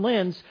becomes the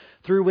lens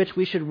through which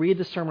we should read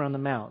the Sermon on the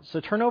Mount. So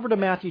turn over to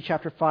Matthew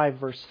chapter 5,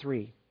 verse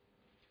 3.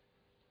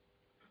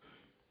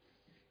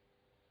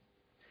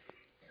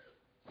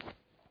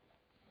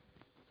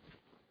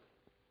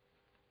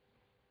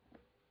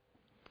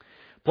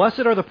 Blessed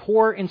are the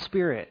poor in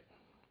spirit,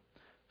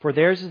 for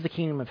theirs is the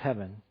kingdom of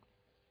heaven.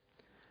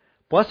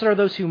 Blessed are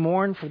those who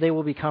mourn, for they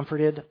will be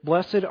comforted.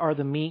 Blessed are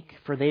the meek,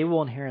 for they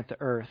will inherit the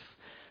earth.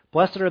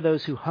 Blessed are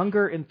those who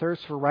hunger and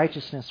thirst for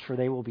righteousness, for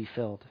they will be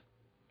filled.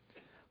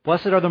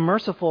 Blessed are the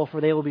merciful,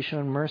 for they will be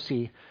shown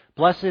mercy.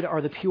 Blessed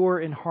are the pure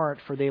in heart,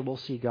 for they will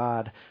see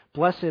God.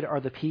 Blessed are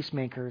the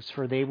peacemakers,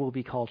 for they will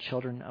be called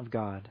children of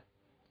God.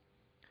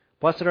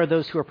 Blessed are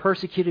those who are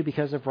persecuted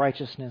because of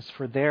righteousness,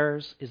 for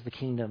theirs is the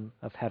kingdom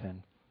of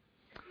heaven.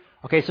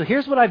 Okay, so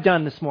here's what I've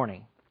done this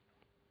morning.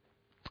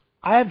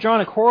 I have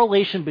drawn a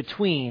correlation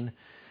between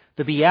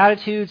the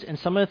Beatitudes and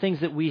some of the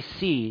things that we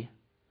see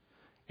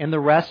in the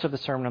rest of the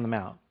Sermon on the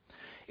Mount.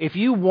 If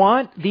you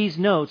want these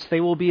notes, they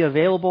will be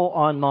available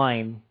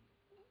online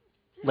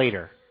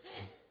later.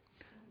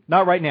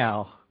 Not right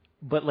now,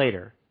 but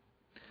later.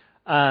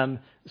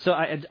 So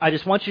I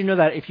just want you to know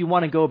that if you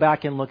want to go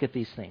back and look at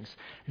these things.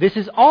 This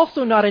is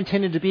also not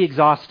intended to be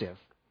exhaustive.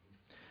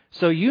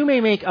 So you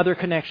may make other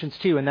connections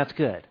too, and that's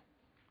good.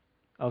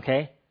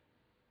 Okay?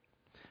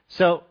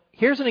 So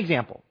here's an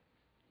example.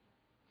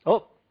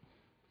 Oh,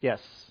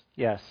 yes,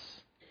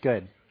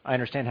 good. I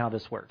understand how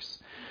this works.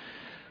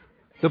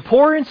 The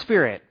poor in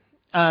spirit.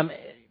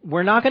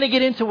 We're not going to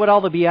get into what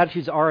all the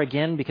Beatitudes are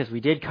again because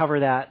we did cover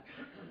that.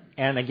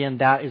 And again,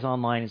 that is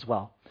online as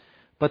well.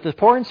 But the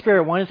poor in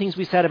spirit, one of the things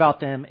we said about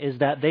them is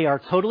that they are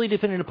totally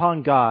dependent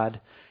upon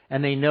God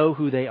and they know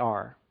who they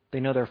are.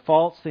 They know their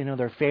faults, they know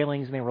their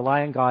failings, and they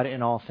rely on God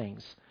in all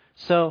things.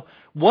 So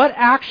what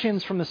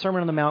actions from the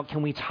Sermon on the Mount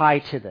can we tie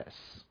to this?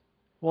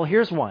 Well,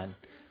 here's one.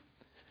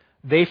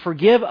 They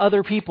forgive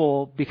other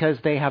people because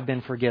they have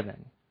been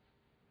forgiven.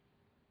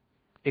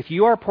 If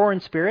you are poor in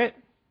spirit,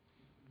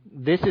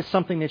 this is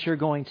something that you're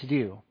going to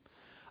do.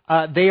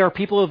 They are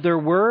people of their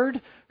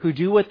word who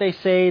do what they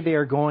say they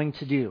are going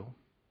to do.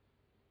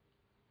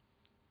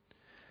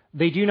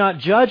 They do not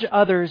judge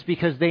others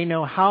because they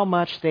know how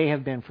much they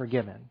have been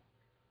forgiven.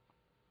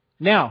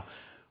 Now,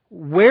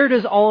 where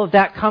does all of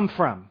that come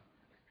from?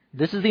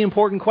 This is the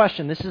important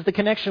question. This is the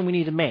connection we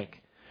need to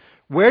make.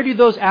 Where do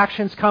those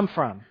actions come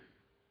from?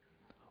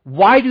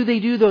 Why do they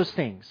do those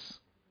things?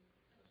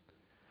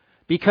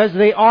 Because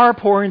they are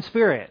poor in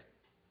spirit.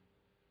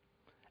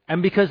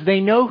 And because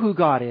they know who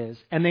God is,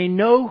 and they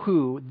know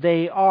who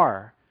they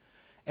are.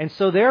 And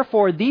so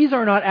therefore, these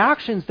are not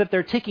actions that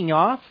they're ticking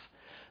off.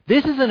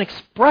 This is an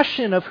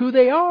expression of who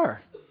they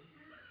are.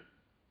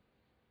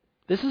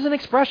 This is an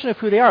expression of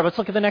who they are. Let's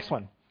look at the next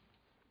one.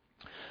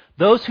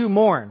 Those who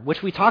mourn,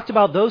 which we talked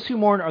about, those who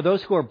mourn are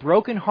those who are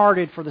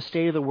brokenhearted for the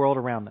state of the world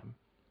around them.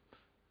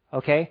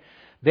 Okay?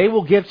 They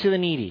will give to the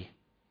needy.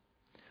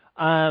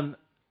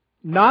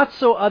 Not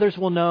so others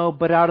will know,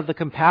 but out of the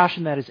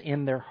compassion that is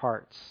in their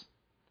hearts.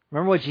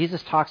 Remember what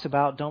Jesus talks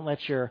about? Don't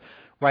let your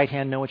right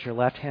hand know what your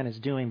left hand is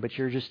doing, but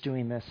you're just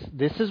doing this.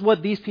 This is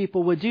what these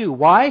people would do.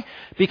 Why?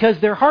 Because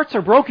their hearts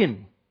are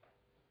broken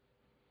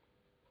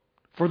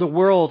for the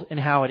world and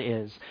how it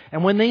is.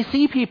 And when they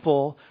see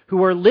people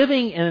who are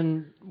living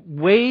in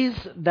ways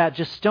that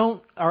just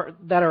that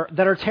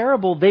are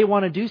terrible, they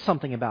want to do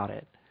something about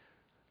it.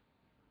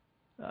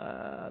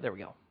 There we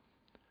go.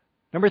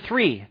 Number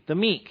 3, the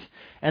meek.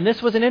 And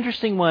this was an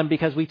interesting one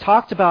because we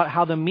talked about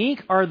how the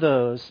meek are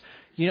those,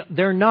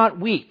 they're not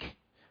weak,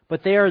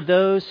 but they are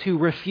those who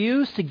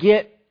refuse to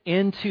get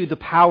into the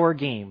power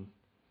game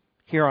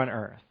here on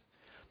earth.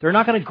 They're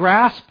not going to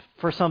grasp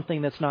for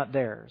something that's not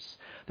theirs.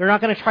 They're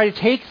not going to try to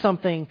take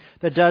something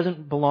that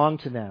doesn't belong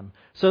to them.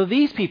 So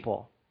these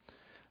people,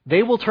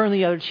 they will turn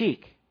the other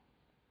cheek.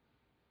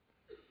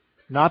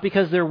 Not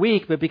because they're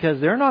weak, but because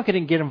they're not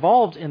going to get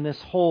involved in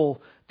this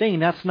whole thing.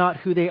 That's not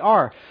who they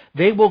are.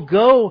 They will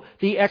go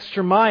the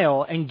extra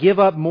mile and give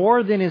up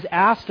more than is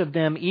asked of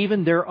them,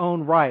 even their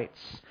own rights.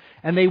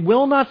 And they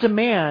will not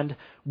demand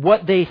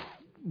what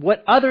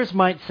others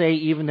might say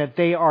even that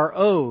they are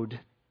owed,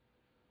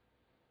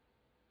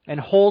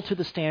 and hold to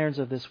the standards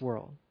of this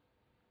world.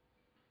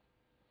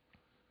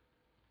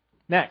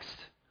 Next,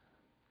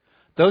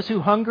 those who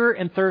hunger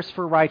and thirst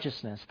for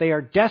righteousness. They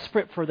are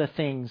desperate for the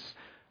things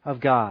of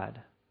God.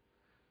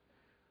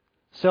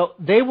 So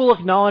they will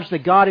acknowledge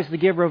that God is the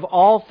giver of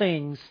all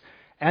things,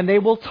 and they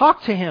will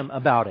talk to Him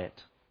about it.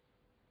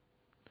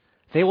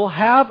 They will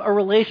have a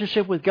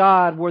relationship with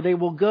God where they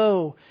will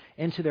go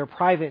into their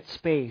private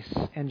space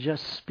and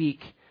just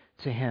speak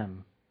to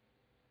Him.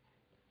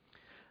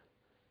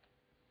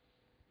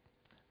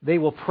 They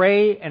will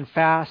pray and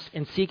fast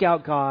and seek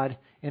out God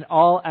in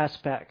all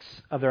aspects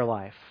of their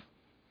life.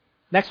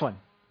 Next one.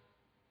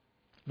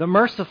 The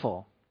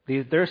merciful.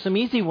 There are some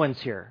easy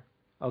ones here.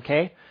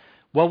 Okay?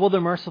 What will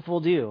the merciful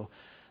do?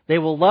 They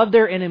will love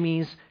their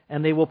enemies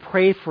and they will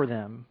pray for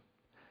them.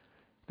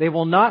 They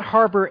will not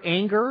harbor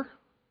anger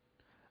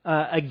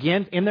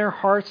in their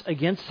hearts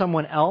against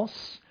someone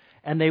else,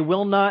 and they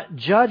will not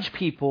judge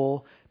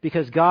people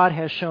because God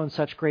has shown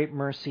such great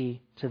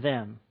mercy to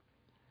them.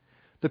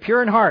 The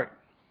pure in heart.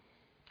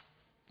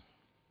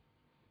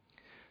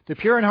 The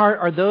pure in heart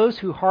are those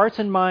whose hearts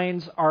and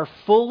minds are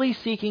fully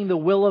seeking the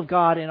will of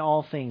God in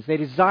all things. They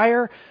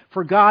desire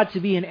for God to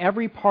be in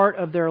every part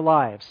of their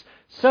lives.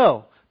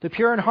 So, the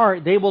pure in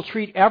heart, they will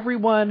treat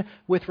everyone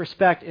with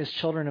respect as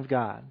children of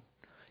God.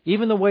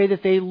 Even the way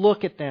that they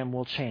look at them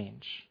will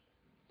change.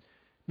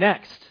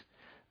 Next,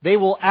 they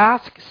will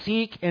ask,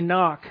 seek, and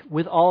knock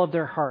with all of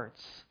their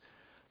hearts.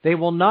 They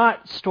will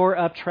not store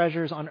up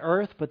treasures on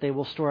earth, but they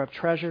will store up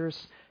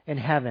treasures in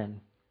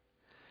heaven.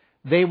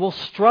 They will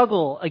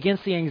struggle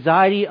against the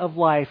anxiety of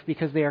life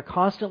because they are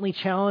constantly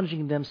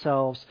challenging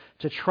themselves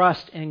to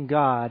trust in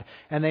God.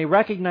 And they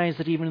recognize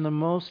that even in the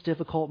most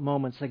difficult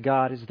moments that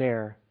God is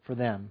there for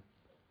them.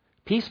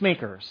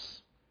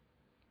 Peacemakers.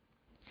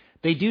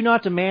 They do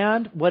not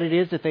demand what it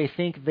is that they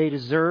think they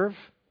deserve.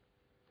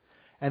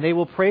 And they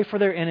will pray for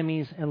their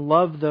enemies and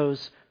love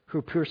those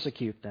who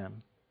persecute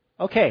them.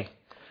 Okay,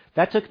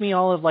 that took me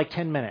all of like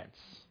 10 minutes.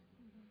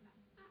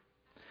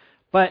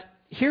 But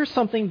here's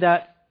something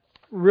that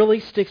really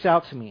sticks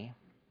out to me.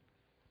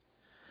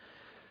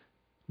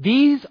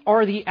 These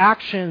are the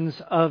actions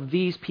of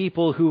these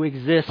people who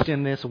exist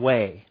in this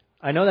way.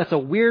 I know that's a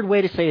weird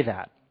way to say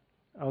that,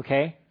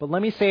 okay? But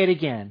let me say it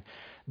again.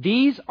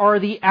 These are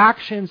the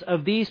actions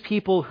of these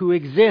people who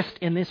exist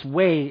in this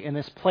way, in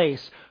this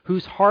place,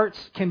 whose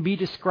hearts can be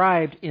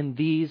described in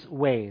these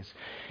ways.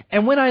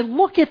 And when I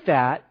look at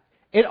that,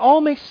 it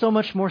all makes so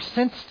much more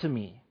sense to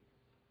me.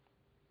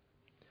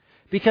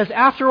 Because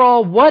after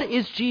all, what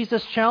is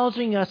Jesus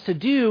challenging us to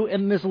do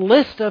in this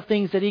list of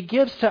things that He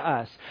gives to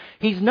us?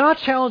 He's not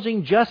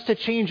challenging just to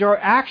change our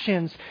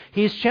actions.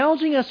 He's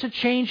challenging us to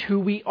change who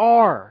we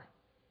are.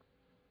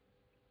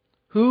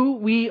 Who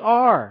we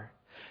are.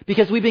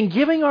 Because we've been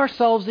giving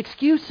ourselves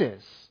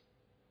excuses.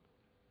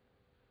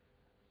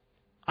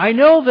 I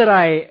know that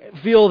I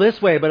feel this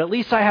way, but at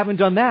least I haven't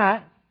done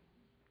that.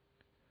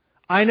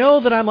 I know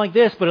that I'm like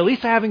this, but at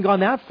least I haven't gone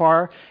that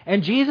far.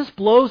 And Jesus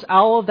blows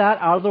all of that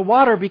out of the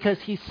water because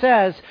He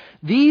says,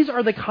 these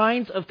are the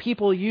kinds of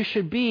people you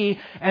should be,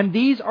 and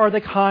these are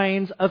the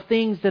kinds of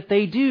things that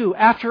they do.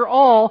 After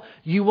all,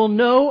 you will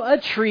know a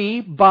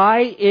tree by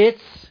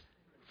its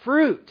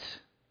fruit,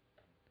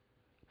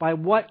 by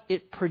what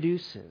it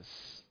produces.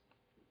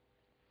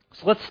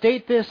 So let's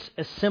state this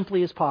as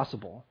simply as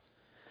possible.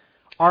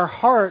 Our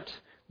heart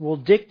will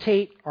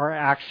dictate our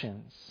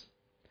actions.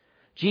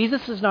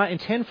 Jesus does not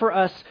intend for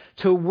us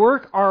to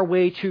work our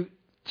way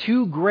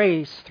to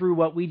grace through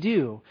what we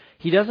do.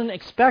 He doesn't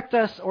expect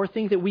us or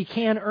think that we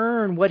can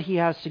earn what He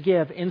has to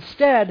give.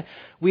 Instead,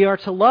 we are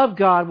to love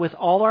God with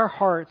all our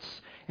hearts,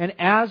 and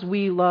as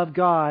we love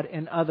God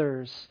and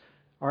others,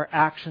 our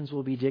actions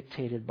will be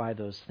dictated by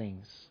those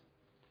things.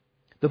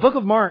 The book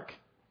of Mark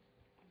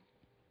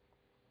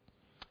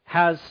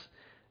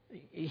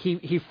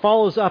he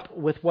follows up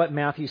with what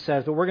Matthew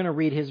says, but we're going to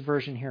read his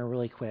version here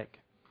really quick.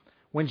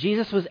 When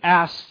Jesus was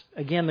asked,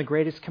 again, the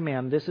greatest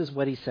command, this is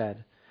what He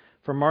said.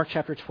 From Mark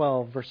chapter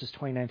 12, verses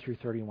 29 through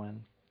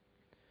 31.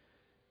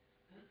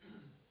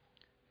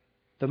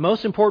 The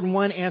most important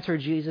one, answered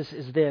Jesus,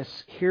 is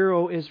this: Hear,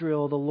 O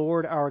Israel, the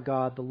Lord our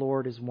God, the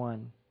Lord is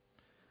one.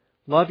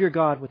 Love your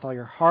God with all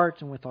your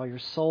heart and with all your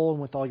soul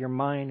and with all your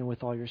mind and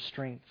with all your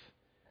strength.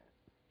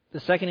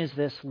 The second is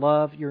this: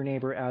 love your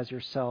neighbor as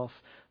yourself.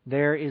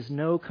 There is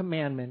no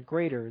commandment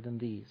greater than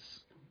these.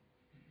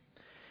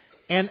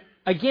 And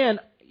again,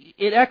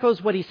 it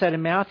echoes what He said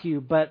in Matthew,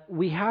 but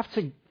we have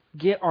to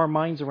get our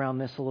minds around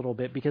this a little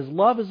bit, because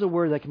love is a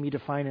word that can be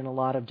defined in a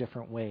lot of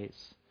different ways.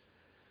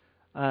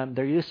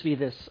 There used to be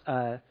this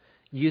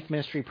youth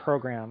ministry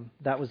program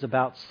that was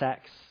about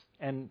sex,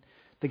 and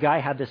the guy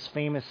had this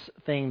famous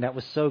thing that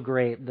was so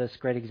great, this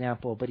great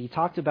example, but he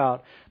talked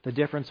about the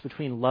difference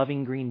between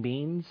loving green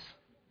beans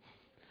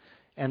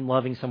and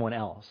loving someone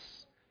else,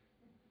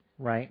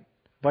 right?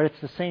 But it's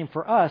the same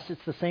for us.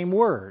 It's the same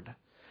word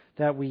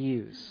that we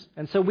use.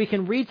 And so we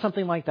can read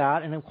something like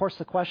that, and of course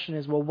the question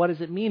is, well, what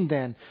does it mean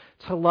then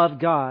to love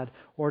God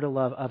or to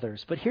love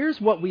others? But here's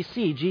what we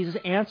see. Jesus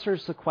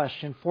answers the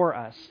question for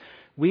us.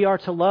 We are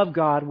to love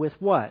God with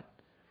what?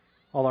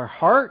 All our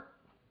heart,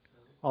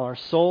 all our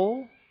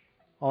soul,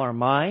 all our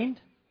mind,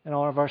 and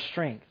all of our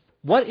strength.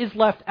 What is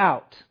left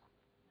out?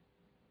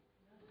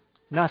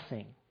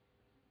 Nothing.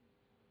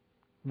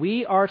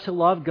 We are to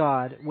love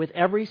God with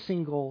every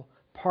single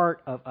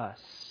part of us.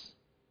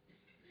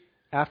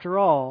 After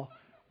all,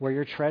 where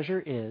your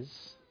treasure is,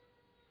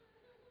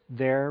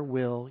 there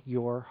will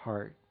your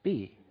heart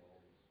be.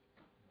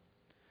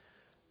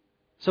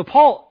 So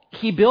Paul,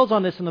 he builds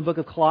on this in the book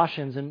of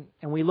Colossians, and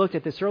we looked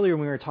at this earlier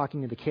when we were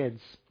talking to the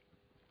kids.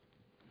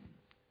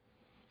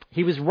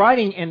 He was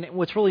writing, and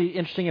what's really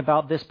interesting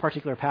about this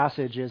particular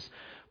passage is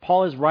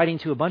Paul is writing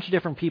to a bunch of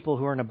different people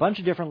who are in a bunch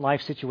of different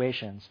life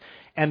situations.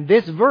 And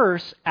this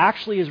verse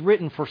actually is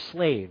written for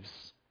slaves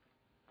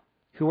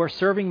who are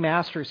serving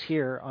masters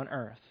here on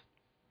earth.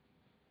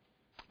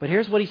 But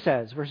here's what he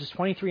says, verses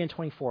 23 and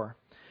 24.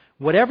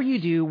 Whatever you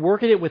do,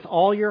 work at it with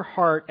all your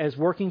heart as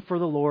working for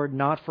the Lord,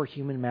 not for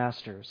human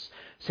masters,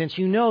 since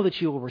you know that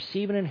you will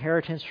receive an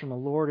inheritance from the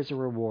Lord as a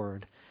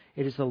reward.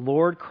 It is the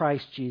Lord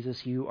Christ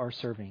Jesus you are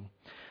serving.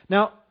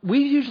 Now,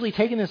 we've usually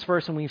taken this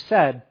verse and we've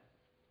said,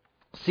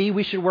 see,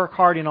 we should work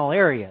hard in all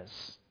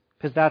areas,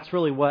 because that's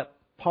really what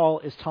Paul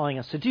is telling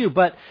us to do.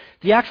 But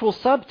the actual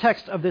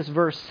subtext of this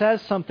verse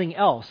says something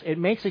else. It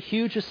makes a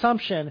huge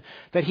assumption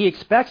that he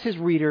expects his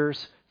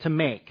readers to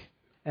make.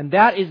 And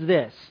that is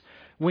this.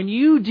 When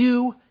you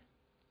do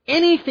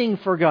anything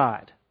for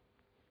God,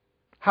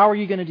 how are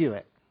you going to do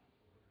it?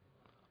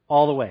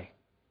 All the way.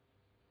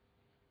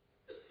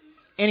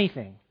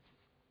 Anything.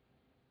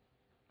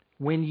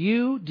 When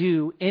you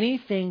do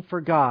anything for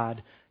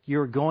God,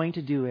 you're going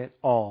to do it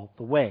all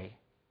the way.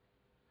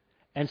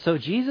 And so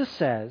Jesus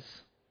says,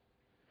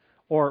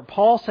 or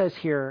Paul says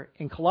here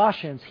in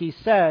Colossians, he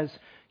says,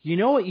 you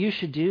know what you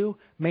should do?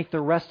 Make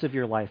the rest of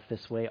your life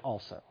this way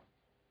also.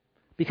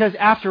 Because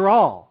after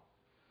all,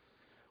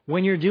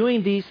 when you're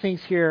doing these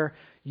things here,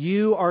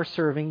 you are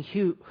serving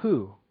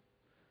who?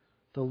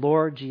 The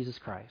Lord Jesus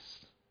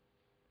Christ.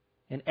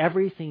 In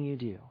everything you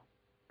do.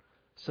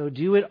 So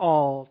do it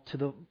all to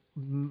the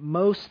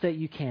most that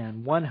you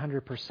can,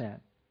 100%.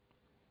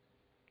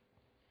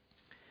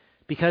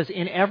 Because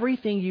in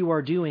everything you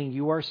are doing,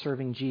 you are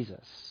serving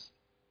Jesus.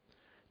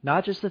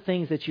 Not just the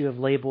things that you have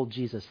labeled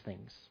Jesus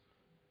things.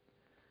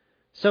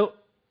 So,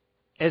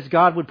 as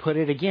God would put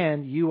it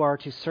again, you are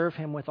to serve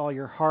Him with all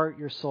your heart,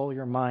 your soul,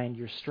 your mind,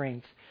 your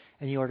strength,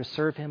 and you are to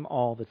serve Him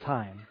all the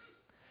time.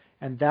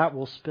 And that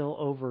will spill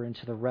over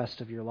into the rest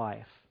of your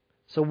life.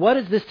 So what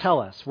does this tell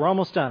us? We're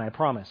almost done, I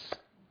promise.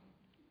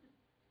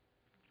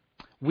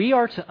 We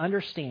are to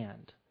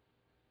understand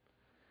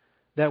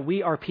that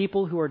we are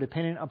people who are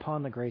dependent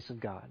upon the grace of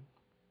God.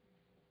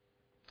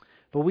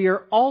 But we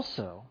are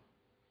also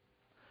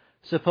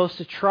supposed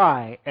to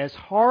try as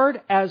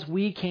hard as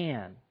we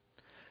can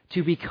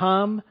to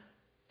become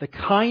the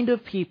kind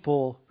of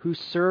people who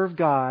serve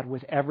God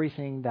with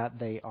everything that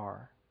they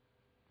are.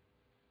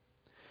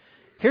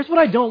 Here's what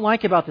I don't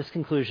like about this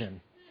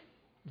conclusion,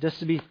 just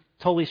to be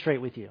totally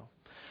straight with you.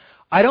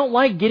 I don't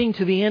like getting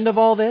to the end of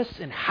all this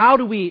and how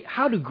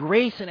do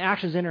grace and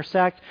actions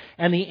intersect,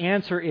 and the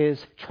answer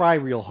is try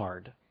real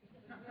hard.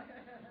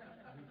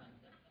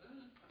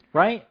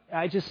 Right?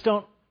 I just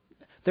don't,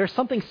 there's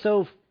something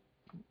so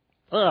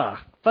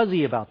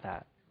fuzzy about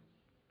that.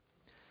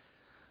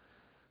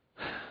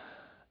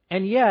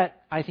 And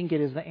yet, I think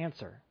it is the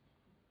answer.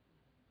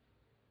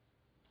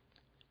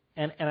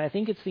 And I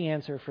think it's the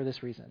answer for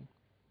this reason.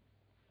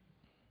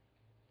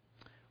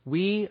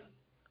 We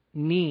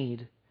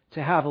need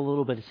to have a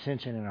little bit of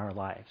tension in our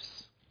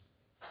lives.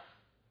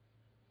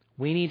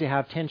 We need to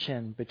have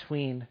tension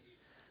between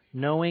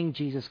knowing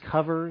Jesus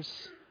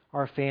covers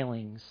our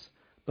failings,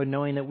 but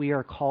knowing that we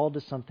are called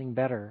to something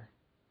better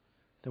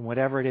than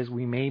whatever it is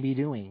we may be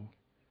doing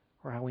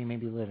or how we may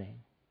be living.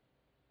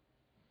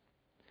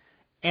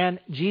 And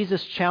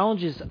Jesus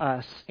challenges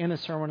us in the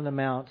Sermon on the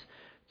Mount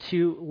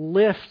to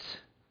lift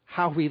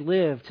how we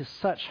live to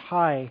such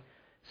high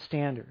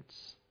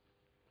standards.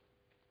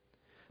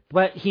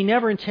 But He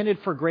never intended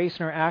for grace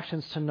in our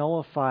actions to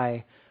nullify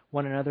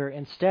one another.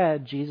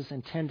 Instead, Jesus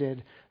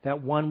intended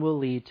that one will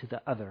lead to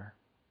the other.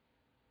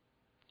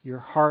 Your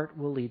heart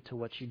will lead to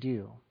what you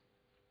do.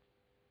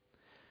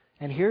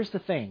 And here's the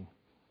thing.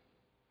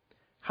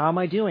 How am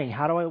I doing?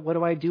 What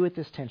do I do with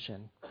this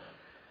tension?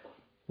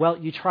 Well,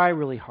 you try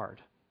really hard.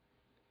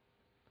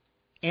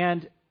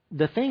 And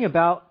the thing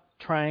about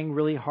trying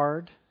really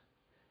hard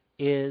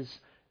is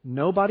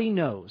nobody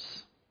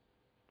knows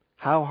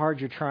how hard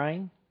you're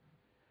trying,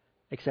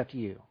 except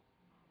you.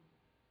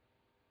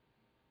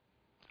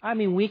 I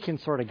mean, we can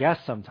sort of guess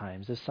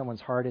sometimes if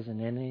someone's heart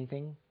isn't in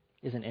anything,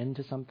 isn't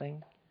into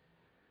something.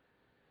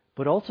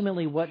 But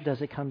ultimately, what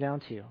does it come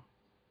down to?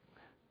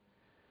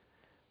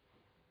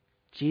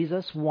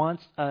 Jesus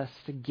wants us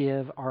to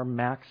give our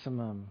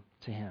maximum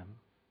to Him.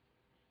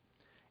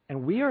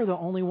 And we are the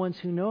only ones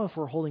who know if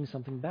we're holding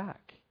something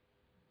back.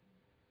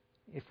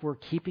 If we're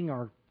keeping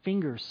our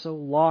fingers so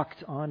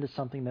locked onto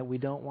something that we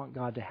don't want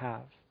God to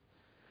have.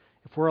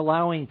 If we're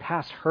allowing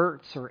past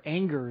hurts or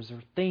angers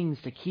or things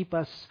to keep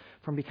us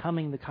from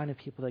becoming the kind of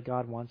people that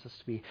God wants us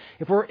to be.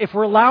 If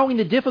we're allowing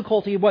the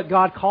difficulty of what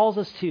God calls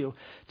us to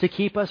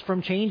keep us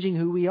from changing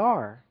who we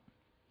are.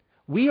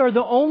 We are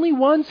the only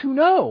ones who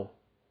know.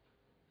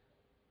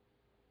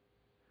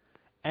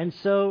 And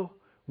so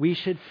we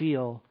should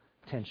feel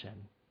tension.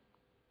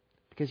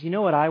 Because you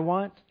know what I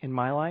want in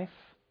my life?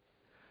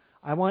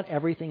 I want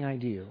everything I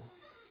do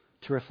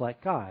to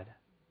reflect God.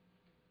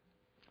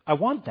 I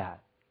want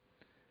that.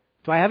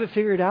 Do I have it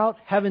figured out?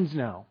 Heavens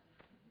no.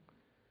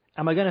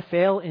 Am I going to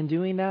fail in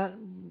doing that?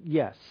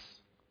 Yes.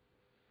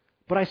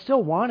 But I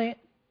still want it.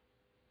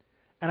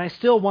 And I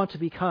still want to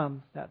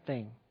become that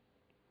thing.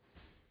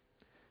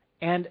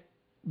 And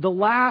the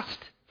last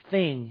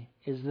thing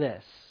is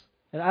this.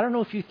 And I don't know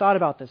if you thought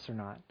about this or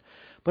not.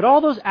 But all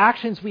those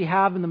actions we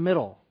have in the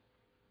middle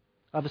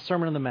of the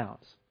Sermon on the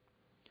Mount,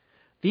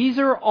 these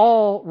are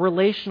all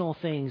relational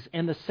things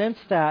in the sense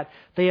that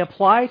they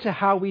apply to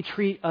how we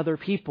treat other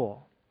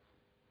people.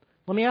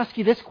 Let me ask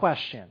you this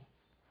question.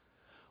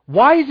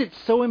 Why is it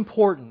so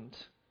important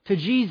to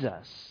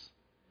Jesus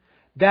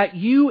that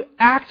you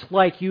act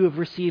like you have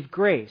received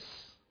grace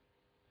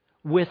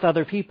with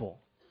other people?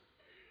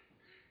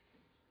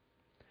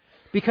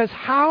 Because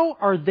how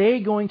are they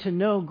going to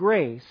know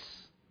grace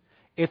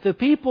if the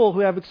people who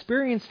have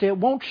experienced it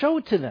won't show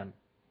it to them?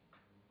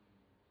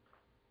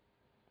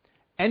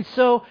 And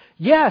so,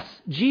 yes,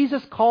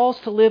 Jesus calls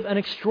to live an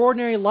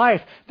extraordinary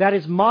life that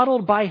is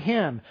modeled by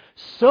Him,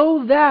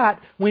 so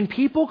that when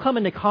people come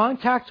into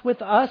contact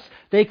with us,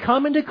 they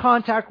come into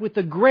contact with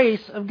the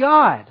grace of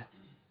God.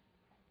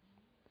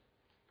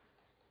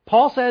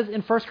 Paul says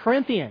in 1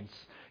 Corinthians,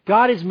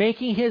 God is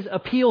making His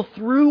appeal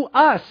through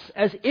us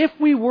as if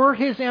we were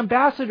His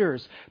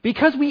ambassadors,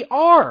 because we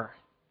are.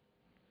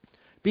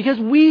 Because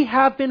we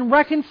have been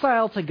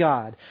reconciled to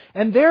God.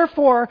 And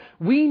therefore,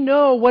 we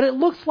know what it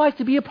looks like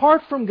to be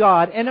apart from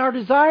God. And our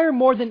desire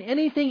more than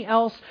anything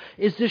else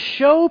is to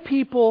show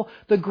people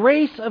the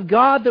grace of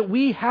God that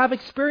we have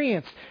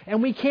experienced.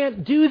 And we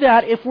can't do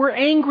that if we're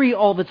angry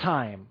all the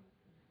time.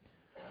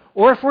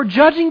 Or if we're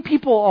judging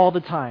people all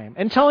the time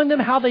and telling them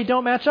how they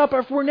don't match up. Or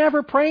if we're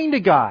never praying to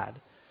God.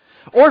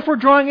 Or if we're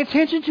drawing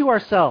attention to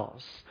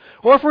ourselves.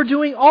 Or if we're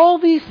doing all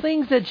these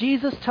things that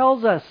Jesus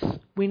tells us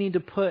we need to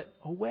put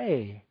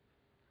away.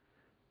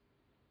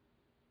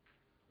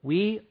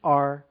 We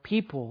are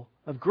people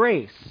of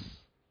grace.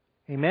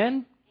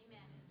 Amen?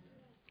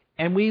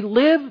 And we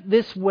live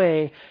this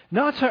way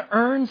not to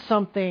earn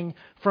something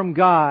from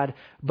God,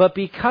 but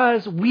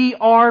because we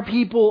are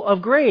people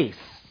of grace.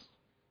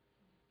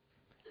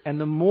 And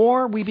the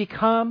more we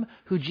become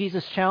who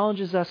Jesus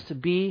challenges us to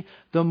be,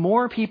 the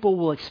more people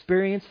will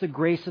experience the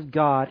grace of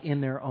God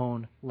in their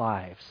own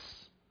lives.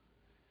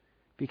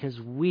 Because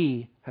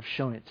we have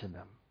shown it to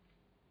them.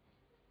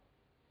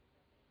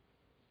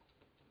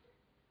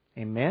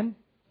 Amen?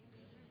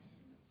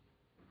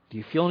 Do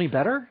you feel any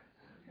better?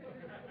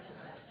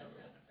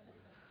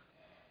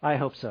 I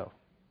hope so.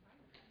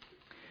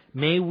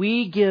 May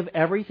we give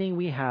everything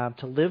we have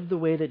to live the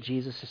way that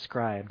Jesus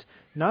described,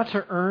 not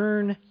to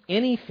earn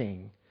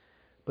anything,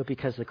 but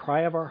because the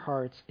cry of our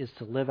hearts is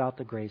to live out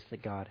the grace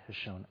that God has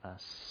shown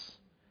us.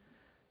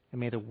 And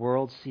may the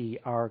world see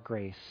our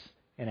grace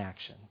in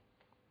action.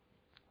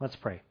 Let's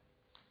pray.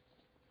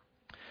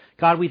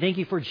 God, we thank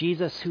You for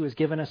Jesus, who has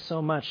given us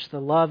so much, the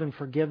love and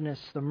forgiveness,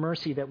 the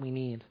mercy that we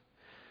need.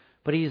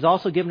 But He's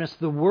also given us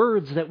the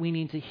words that we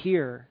need to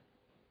hear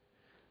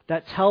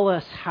that tell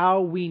us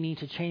how we need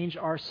to change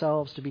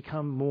ourselves to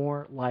become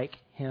more like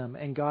Him.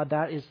 And God,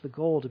 that is the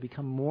goal, to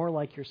become more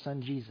like Your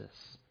Son Jesus.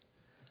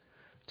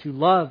 To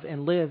love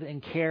and live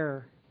and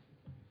care.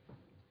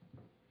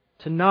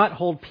 To not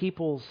hold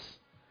people's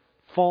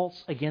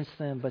faults against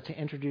them, but to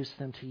introduce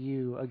them to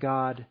You, a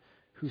God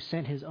who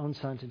sent His own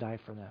Son to die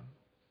for them,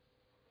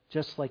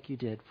 just like You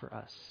did for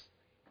us.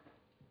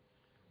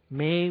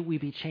 May we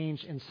be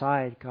changed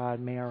inside, God.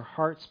 May our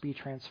hearts be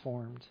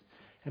transformed.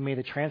 And may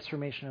the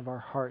transformation of our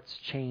hearts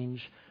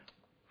change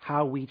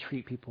how we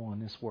treat people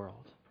in this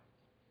world.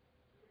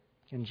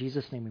 In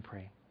Jesus' name we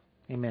pray.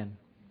 Amen.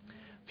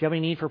 If you have any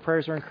need for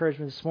prayers or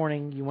encouragement this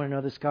morning, you want to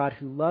know this God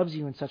who loves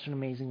you in such an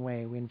amazing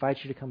way, we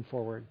invite you to come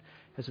forward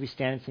as we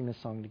stand and sing this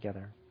song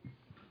together.